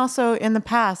 Yes. And also in the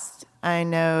past, I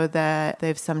know that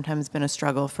they've sometimes been a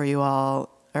struggle for you all,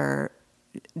 or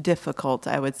difficult,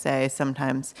 I would say,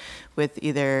 sometimes with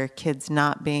either kids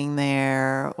not being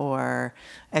there or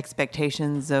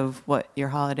expectations of what your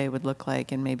holiday would look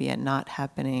like and maybe it not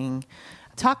happening.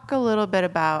 Talk a little bit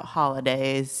about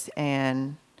holidays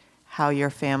and how your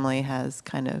family has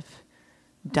kind of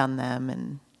done them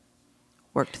and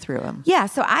worked through them. Yeah,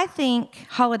 so I think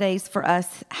holidays for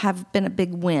us have been a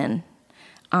big win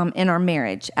in our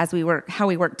marriage as how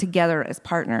we work together as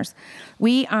partners.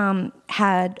 We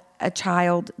had a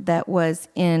child that was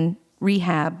in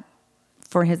rehab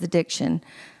for his addiction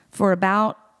for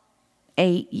about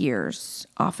 8 years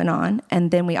off and on. And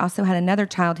then we also had another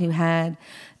child who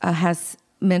has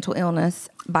mental illness,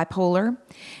 bipolar.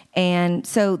 And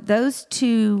so those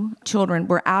two children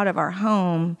were out of our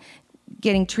home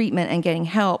getting treatment and getting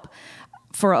help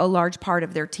for a large part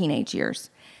of their teenage years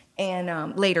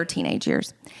and later teenage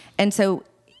years. And so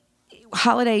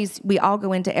holidays, we all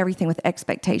go into everything with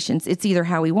expectations. It's either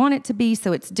how we want it to be,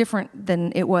 so it's different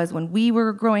than it was when we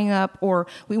were growing up, or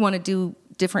we want to do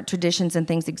different traditions and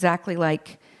things exactly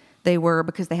like they were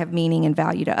because they have meaning and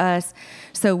value to us.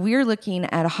 So we're looking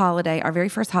at a holiday, our very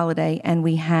first holiday, and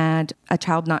we had a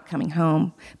child not coming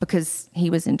home because he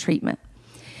was in treatment.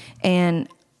 And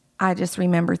I just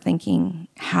remember thinking,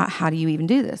 how do you even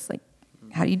do this? Like,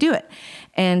 how do you do it?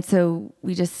 And so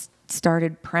we just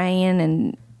started praying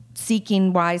and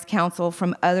seeking wise counsel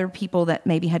from other people that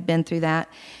maybe had been through that.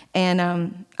 And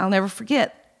I'll never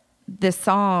forget, this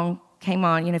song came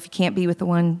on, if you can't be with the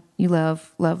one you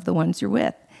love, love the ones you're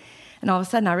with. And all of a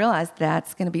sudden I realized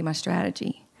that's going to be my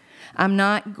strategy. I'm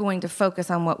not going to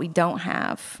focus on what we don't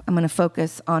have. I'm going to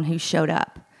focus on who showed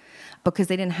up, because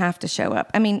they didn't have to show up.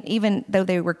 I mean, even though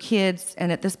they were kids,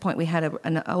 and at this point we had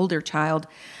an older child,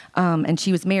 and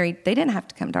she was married, they didn't have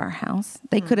to come to our house.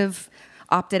 They could have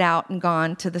opted out and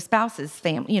gone to the spouse's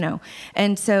family,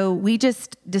 And so we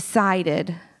just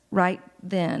decided right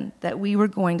then that we were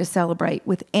going to celebrate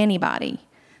with anybody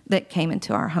that came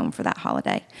into our home for that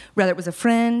holiday, whether it was a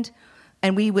friend,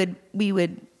 and we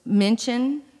would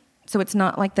mention. So it's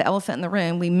not like the elephant in the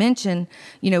room. We mention,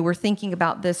 we're thinking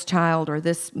about this child or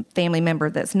this family member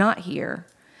that's not here,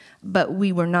 but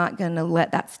we were not going to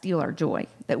let that steal our joy,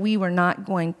 that we were not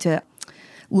going to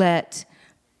let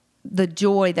the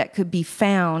joy that could be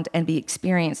found and be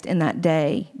experienced in that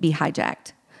day be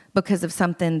hijacked because of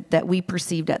something that we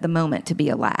perceived at the moment to be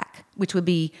a lack, which would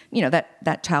be,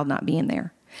 that child not being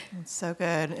there. It's so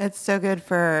good. It's so good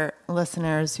for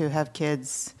listeners who have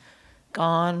kids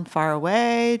gone far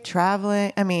away,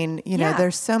 traveling. I mean,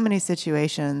 there's so many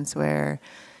situations where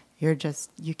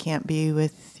you can't be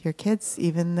with your kids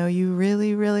even though you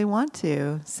really, really want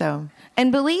to. So,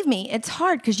 and believe me, it's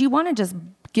hard because you want to just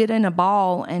get in a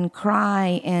ball and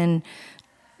cry and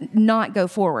not go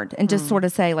forward and just sort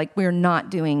of say, like, we're not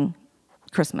doing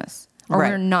Christmas or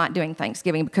we're not doing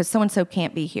Thanksgiving because so-and-so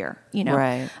can't be here,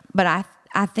 Right. But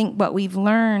I think what we've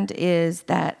learned is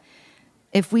that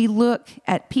if we look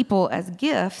at people as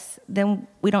gifts, then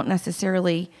we don't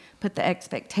necessarily put the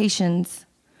expectations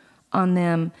on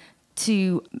them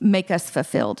to make us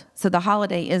fulfilled. So the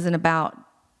holiday isn't about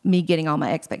me getting all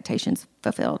my expectations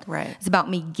fulfilled. Right. It's about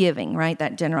me giving, right?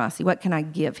 That generosity. What can I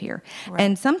give here? Right.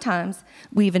 And sometimes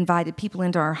we've invited people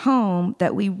into our home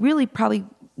that we really probably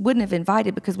wouldn't have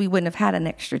invited because we wouldn't have had an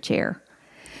extra chair.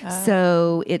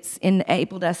 So it's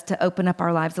enabled us to open up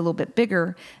our lives a little bit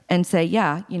bigger and say,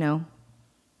 yeah,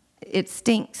 it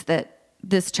stinks that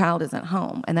this child isn't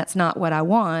home, and that's not what I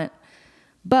want,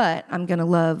 but I'm going to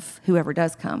love whoever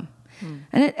does come.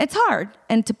 And it's hard,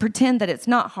 and to pretend that it's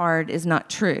not hard is not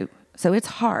true. So it's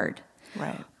hard.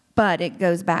 Right. But it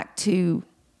goes back to,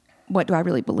 what do I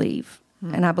really believe?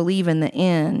 And I believe in the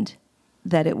end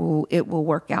that it will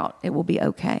work out. It will be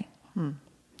okay. And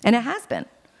it has been,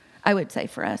 I would say,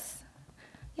 for us.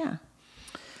 Yeah.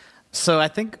 So I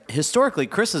think historically,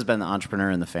 Chris has been the entrepreneur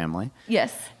in the family.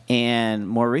 Yes. And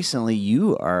more recently,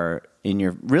 you are in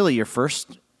your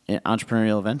first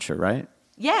entrepreneurial venture, right?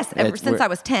 Yes, since I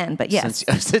was 10, but yes.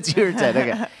 Since you were 10,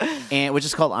 okay. And which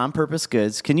is called On Purpose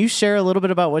Goods. Can you share a little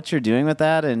bit about what you're doing with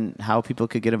that and how people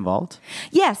could get involved?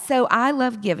 Yes, so I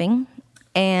love giving,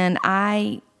 and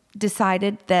I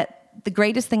decided that the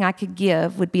greatest thing I could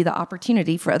give would be the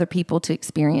opportunity for other people to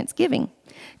experience giving.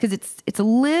 Because it's a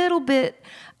little bit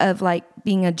of like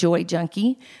being a joy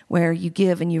junkie, where you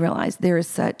give and you realize there is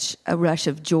such a rush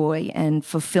of joy and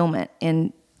fulfillment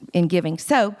in giving.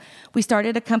 So we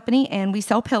started a company and we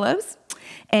sell pillows,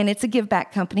 and it's a give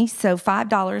back company. So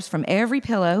 $5 from every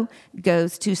pillow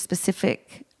goes to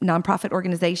specific nonprofit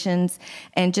organizations,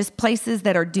 and just places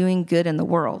that are doing good in the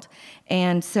world.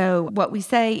 And so what we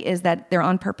say is that they're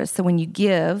on purpose. So when you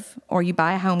give or you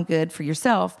buy a home good for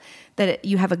yourself, that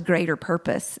you have a greater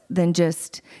purpose than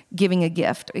just giving a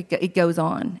gift. It goes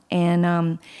on.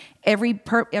 And every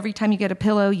time you get a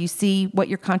pillow, you see what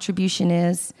your contribution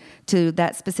is to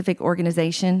that specific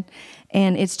organization.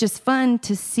 And it's just fun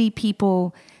to see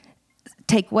people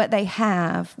take what they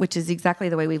have, which is exactly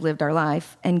the way we've lived our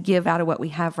life, and give out of what we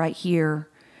have right here,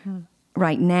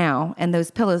 right now. And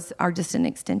those pillows are just an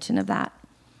extension of that.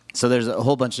 So there's a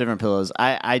whole bunch of different pillows.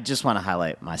 I just want to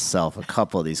highlight myself a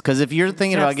couple of these, because if you're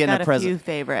thinking about getting a present, few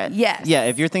favorites. Yes. Yeah,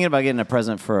 if you're thinking about getting a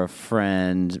present for a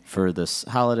friend for this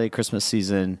holiday, Christmas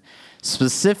season,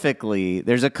 specifically,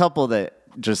 there's a couple that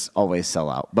just always sell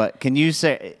out. But can you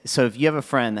say, so if you have a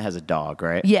friend that has a dog,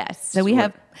 right? Yes.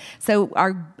 So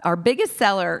our biggest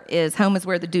seller is Home is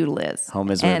Where the Doodle Is. Home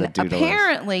is Where the Doodle is.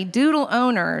 Apparently, Doodle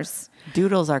owners,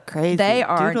 Doodles are crazy. they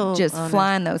are Doodle just owners.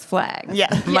 flying those flags. Yeah,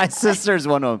 my sister's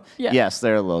one of them. Yeah. Yes,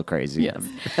 they're a little crazy. Yes.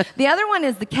 The other one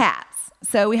is the cats.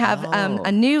 So we have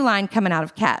a new line coming out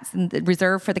of cats, and the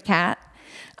reserved for the cat.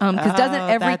 Because doesn't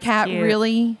every that's cat cute.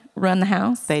 really run the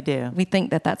house? They do. We think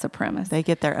that that's a premise. They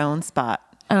get their own spot.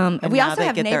 And we now also they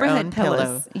have get their neighborhood own pillows.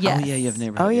 pillow. Yes. Oh, yeah, you have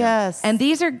neighborhood. Oh, yes. And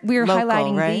we're Local,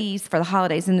 highlighting right? these for the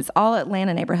holidays, and it's all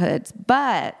Atlanta neighborhoods.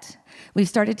 But we've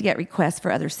started to get requests for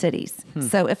other cities.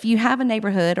 So if you have a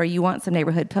neighborhood or you want some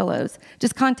neighborhood pillows,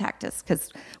 just contact us,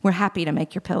 because we're happy to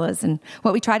make your pillows. And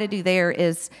what we try to do there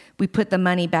is we put the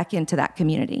money back into that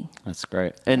community. That's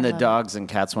great. And the dogs and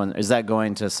cats one, is that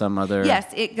going to some other? Yes,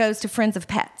 it goes to Friends of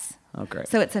Pets. Oh, great.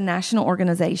 So it's a national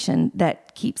organization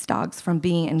that keeps dogs from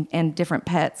being, and different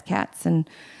pets, cats, and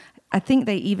I think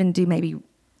they even do maybe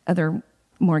other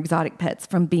more exotic pets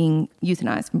from being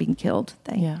euthanized, from being killed.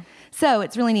 So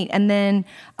it's really neat. And then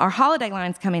our holiday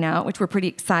line's coming out, which we're pretty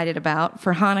excited about,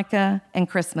 for Hanukkah and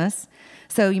Christmas.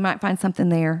 So you might find something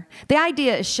there. The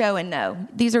idea is show and know.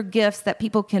 These are gifts that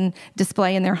people can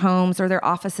display in their homes or their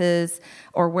offices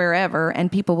or wherever,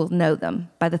 and people will know them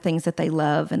by the things that they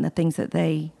love and the things that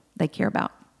they care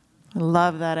about. I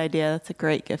love that idea. That's a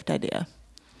great gift idea.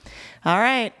 All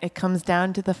right. It comes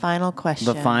down to the final question.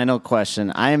 The final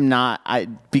question.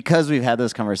 Because we've had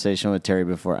this conversation with Terry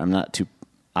before, I'm not too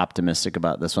optimistic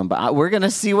about this one, but we're going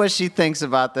to see what she thinks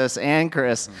about this, and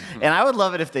Chris. And I would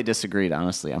love it if they disagreed,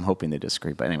 honestly. I'm hoping they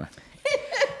disagree, but anyway.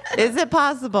 Is it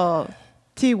possible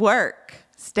to work,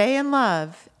 stay in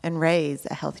love, and raise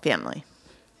a healthy family?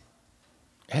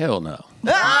 Hell no.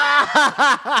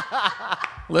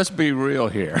 Let's be real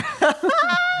here.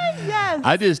 Yes.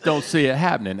 I just don't see it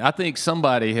happening. I think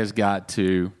somebody has got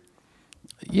to,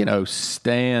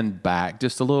 stand back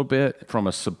just a little bit from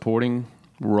a supporting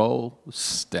role,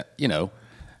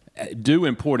 do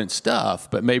important stuff,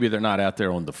 but maybe they're not out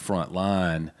there on the front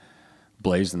line,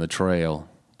 blazing the trail,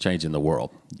 changing the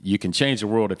world. You can change the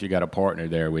world if you got a partner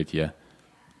there with you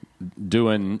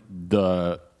doing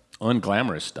the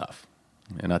unglamorous stuff.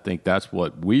 And I think that's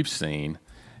what we've seen.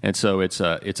 And so it's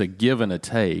a give and a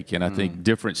take. And I think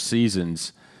different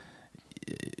seasons,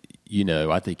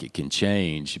 I think it can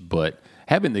change. But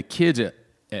having the kids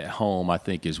at home, I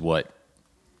think, is what,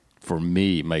 for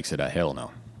me, makes it a hell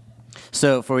no.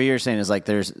 So for what you're saying is like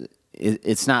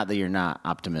it's not that you're not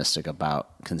optimistic about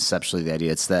conceptually the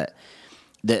idea. It's that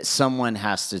someone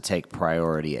has to take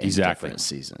priority in different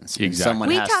seasons. Exactly. Someone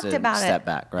We has talked to about step it.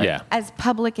 back, right? Yeah. As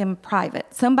public and private.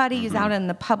 Somebody is out in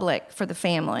the public for the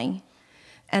family,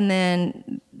 and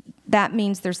then that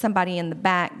means there's somebody in the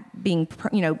back being,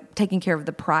 taking care of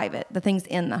the private, the things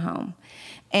in the home.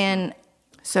 And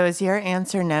So is your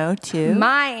answer no, too?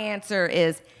 my answer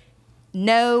is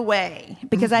no way,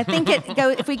 because I think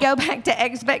if we go back to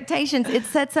expectations, it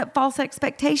sets up false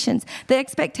expectations. The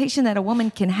expectation that a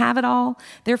woman can have it all,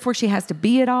 therefore she has to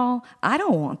be it all. I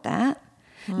don't want that.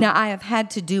 Now, I have had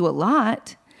to do a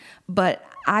lot, but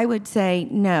I would say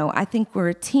no. I think we're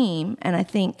a team, and I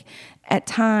think at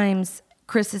times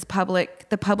Chris is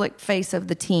the public face of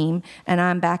the team, and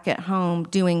I'm back at home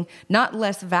doing not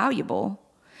less valuable.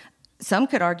 Some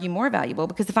could argue more valuable,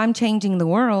 because if I'm changing the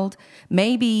world,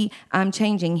 maybe I'm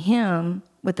changing him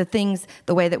with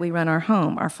the way that we run our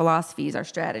home, our philosophies, our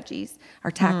strategies,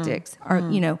 our tactics,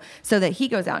 so that he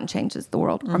goes out and changes the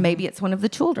world. Or maybe it's one of the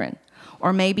children,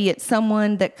 or maybe it's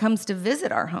someone that comes to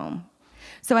visit our home.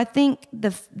 So I think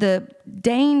the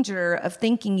danger of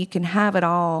thinking you can have it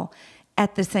all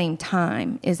at the same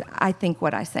time is, I think,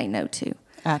 what I say no to.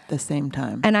 At the same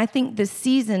time. And I think the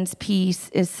seasons piece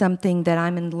is something that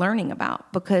I'm learning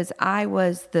about, because I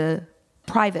was the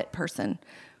private person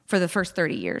for the first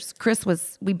 30 years.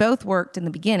 We both worked in the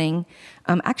beginning.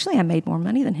 Actually, I made more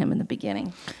money than him in the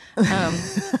beginning.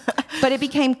 But it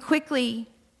became quickly,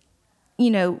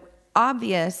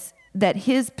 obvious that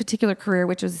his particular career,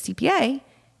 which was a CPA,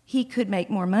 he could make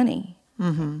more money.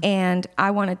 Mm-hmm. And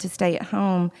I wanted to stay at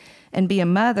home and be a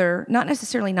mother, not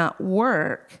necessarily not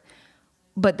work,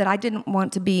 but that I didn't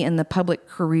want to be in the public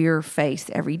career face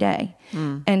every day.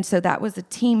 Mm. And so that was a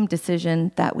team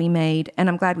decision that we made, and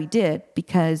I'm glad we did,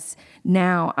 because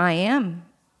now I am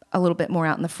a little bit more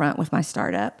out in the front with my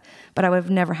startup, but I would have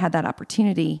never had that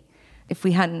opportunity if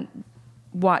we hadn't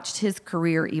watched his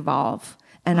career evolve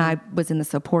and I was in the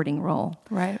supporting role.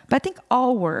 Right. But I think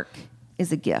all work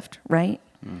is a gift, right?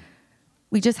 Mm.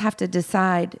 We just have to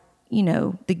decide,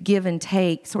 the give and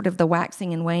take, sort of the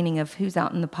waxing and waning of who's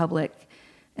out in the public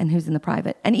and who's in the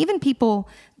private. And even people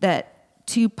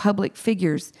two public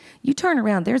figures, you turn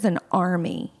around, there's an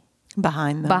army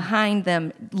behind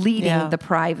them leading the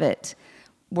private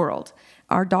world.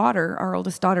 Our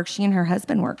oldest daughter, she and her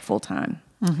husband work full time.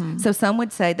 Mm-hmm. So some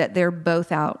would say that they're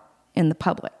both out in the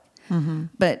public. Mm-hmm.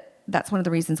 But that's one of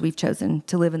the reasons we've chosen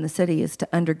to live in the city, is to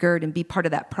undergird and be part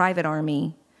of that private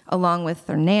army, along with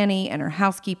her nanny and her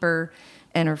housekeeper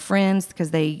and her friends,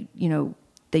 because they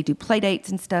do play dates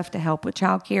and stuff to help with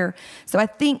childcare. So I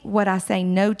think what I say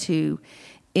no to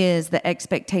is the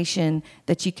expectation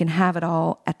that you can have it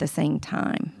all at the same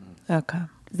time. Okay.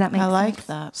 Does that make sense? I like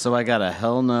that. So I got a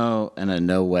hell no and a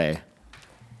no way.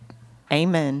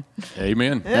 Amen.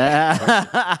 Amen.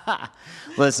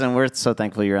 Listen, we're so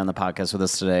thankful you're on the podcast with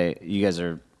us today. You guys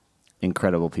are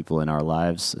incredible people in our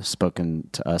lives, spoken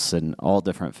to us in all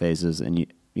different phases, and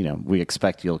we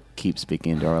expect you'll keep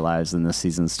speaking into our lives in the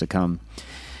seasons to come.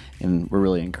 And we're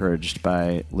really encouraged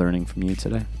by learning from you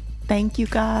today. Thank you,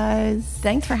 guys.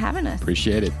 Thanks for having us.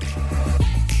 Appreciate it.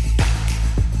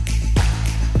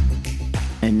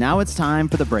 And now it's time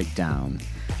for the breakdown.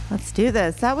 Let's do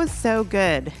this. That was so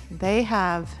good. They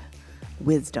have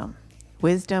wisdom.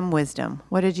 Wisdom.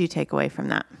 What did you take away from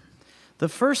that? The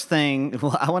first thing,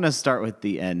 I want to start with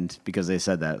the end, because they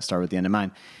said that. Start with the end in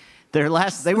mind. They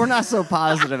were not so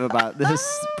positive about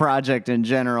this project in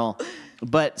general,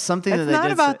 but something that they did. It's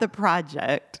not about the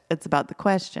project. It's about the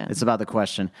question. It's about the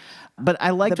question. But I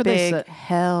liked what they said.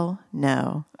 Hell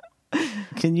no.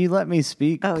 Can you let me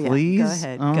speak, please? Yeah. Go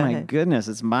ahead. Oh, Go my ahead. goodness.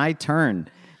 It's my turn.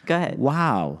 Go ahead.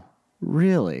 Wow.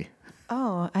 Really?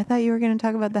 Oh, I thought you were going to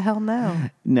talk about the hell no.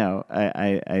 No,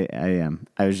 I am.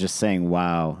 I was just saying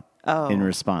wow in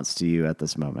response to you at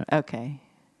this moment. Okay.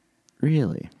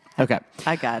 Really? Okay.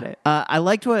 I got it. I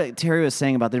liked what Terry was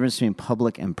saying about the difference between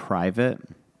public and private.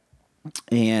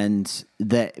 And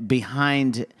that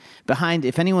behind,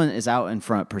 if anyone is out in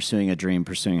front pursuing a dream,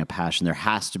 pursuing a passion, there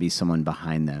has to be someone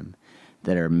behind them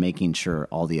that are making sure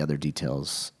all the other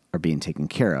details are being taken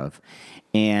care of.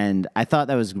 And I thought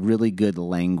that was really good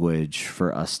language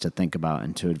for us to think about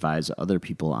and to advise other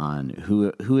people on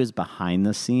who is behind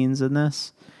the scenes in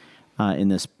this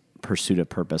pursuit of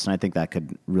purpose. And I think that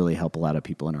could really help a lot of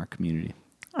people in our community.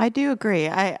 I do agree.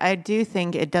 I do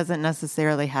think it doesn't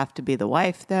necessarily have to be the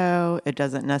wife, though. It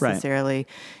doesn't necessarily,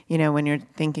 when you're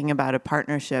thinking about a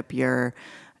partnership,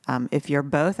 if you're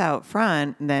both out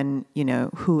front, then,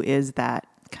 who is that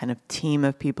kind of team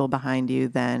of people behind you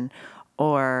then?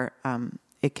 Or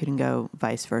it can go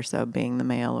vice versa, being the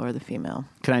male or the female.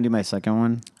 Can I do my second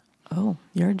one? Oh,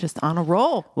 you're just on a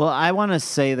roll. Well, I want to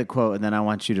say the quote, and then I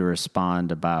want you to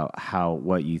respond about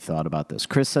what you thought about this.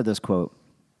 Chris said this quote: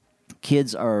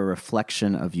 "Kids are a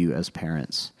reflection of you as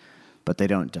parents, but they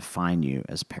don't define you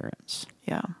as parents."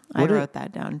 Yeah, I wrote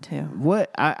that down too.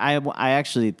 What I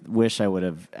actually wish I would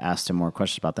have asked him more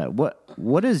questions about that.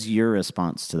 What is your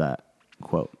response to that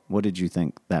quote? What did you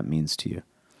think that means to you?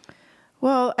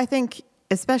 Well, I think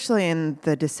especially in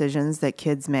the decisions that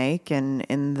kids make and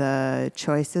in the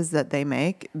choices that they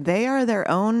make, they are their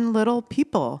own little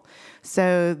people.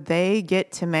 So they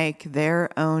get to make their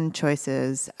own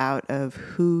choices out of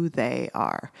who they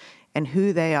are. And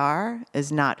who they are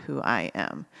is not who I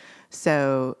am.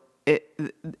 So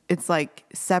it's like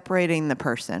separating the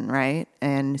person, right?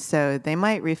 And so they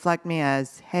might reflect me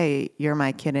as, hey, you're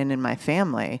my kitten in my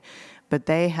family. But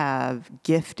they have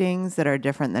giftings that are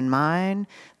different than mine.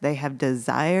 They have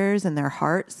desires in their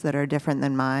hearts that are different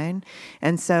than mine.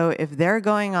 And so if they're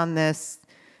going on this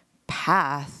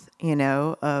path,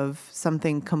 of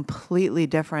something completely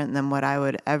different than what I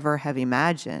would ever have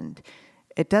imagined,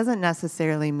 it doesn't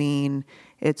necessarily mean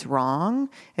it's wrong.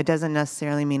 It doesn't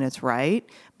necessarily mean it's right.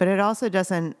 But it also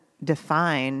doesn't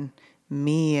define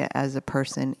me as a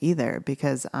person either,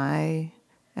 because I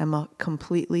am a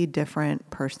completely different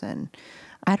person.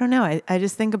 I don't know. I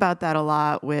just think about that a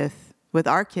lot with with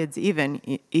our kids, even,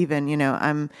 you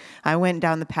know, I went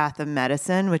down the path of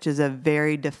medicine, which is a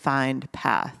very defined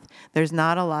path. There's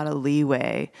not a lot of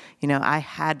leeway. You know, I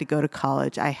had to go to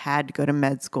college. I had to go to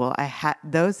med school.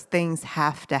 Those things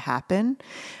have to happen,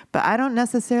 but I don't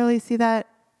necessarily see that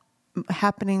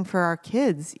happening for our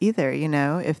kids either. You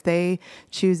know, if they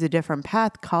choose a different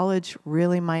path, college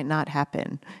really might not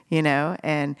happen, you know,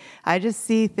 and I just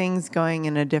see things going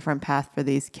in a different path for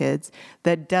these kids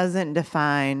that doesn't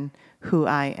define who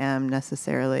I am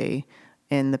necessarily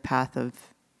in the path of,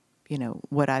 you know,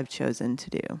 what I've chosen to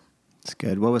do. It's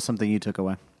good. What was something you took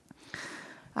away?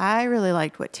 I really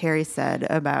liked what Terry said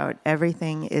about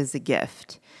everything is a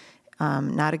gift.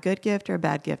 Not a good gift or a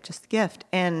bad gift, just a gift.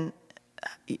 And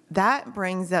that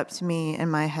brings up to me in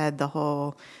my head the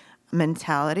whole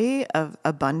mentality of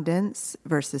abundance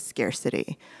versus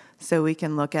scarcity. So we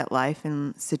can look at life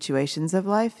and situations of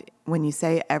life. When you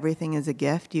say everything is a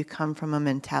gift, you come from a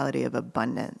mentality of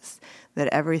abundance, that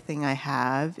everything I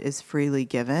have is freely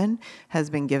given, has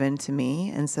been given to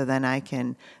me, and so then I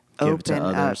can open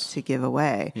up to give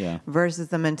away. Yeah. Versus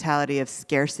the mentality of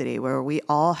scarcity, where we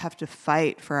all have to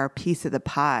fight for our piece of the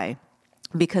pie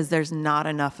because there's not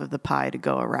enough of the pie to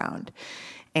go around.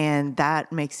 And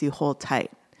that makes you hold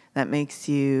tight. That makes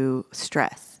you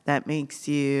stress. That makes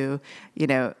you, you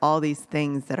know, all these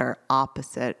things that are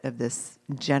opposite of this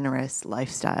generous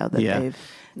lifestyle that they've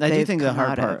I do think the come hard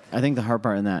out part. of. I think the hard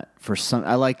part in that for some,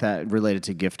 I like that related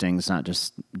to gifting. It's not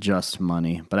just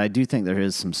money, but I do think there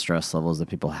is some stress levels that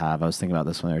people have. I was thinking about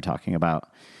this when they were talking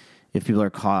about if people are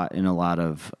caught in a lot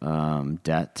of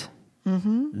debt,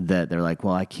 that they're like,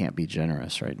 well, I can't be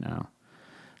generous right now.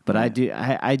 But I do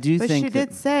But think she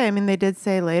did say, I mean, they did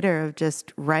say later of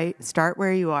just start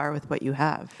where you are with what you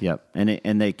have. Yep,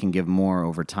 and they can give more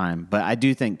over time. But I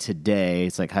do think today,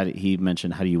 it's like he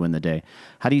mentioned, how do you win the day?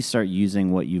 How do you start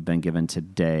using what you've been given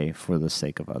today for the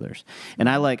sake of others? And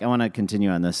I want to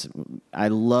continue on this. I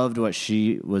loved what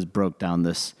she broke down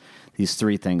these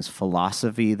three things: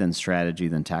 philosophy, then strategy,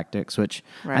 then tactics. Which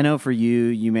Right. I know for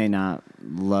you may not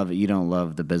love it. You don't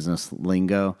love the business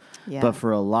lingo, Yeah. but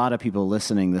for a lot of people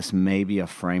listening, this may be a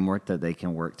framework that they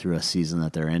can work through a season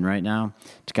that they're in right now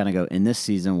to kind of go, in this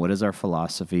season, what is our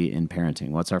philosophy in parenting?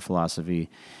 What's our philosophy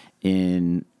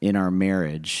in our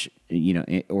marriage? You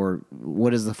know, or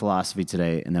what is the philosophy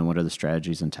today? And then what are the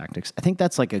strategies and tactics? I think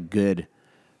that's like a good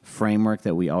framework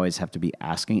that we always have to be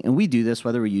asking. And we do this,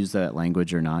 whether we use that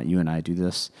language or not. You and I do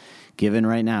this. Given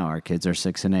right now, our kids are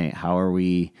 6 and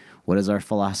 8. What is our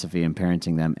philosophy in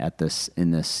parenting them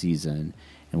in this season?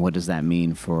 And what does that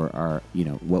mean for our, you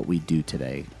know, what we do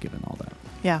today, given all that?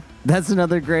 Yeah. That's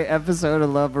another great episode of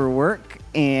Love or Work.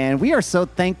 And we are so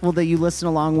thankful that you listen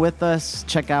along with us.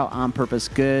 Check out On Purpose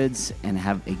Goods and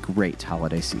have a great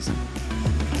holiday season.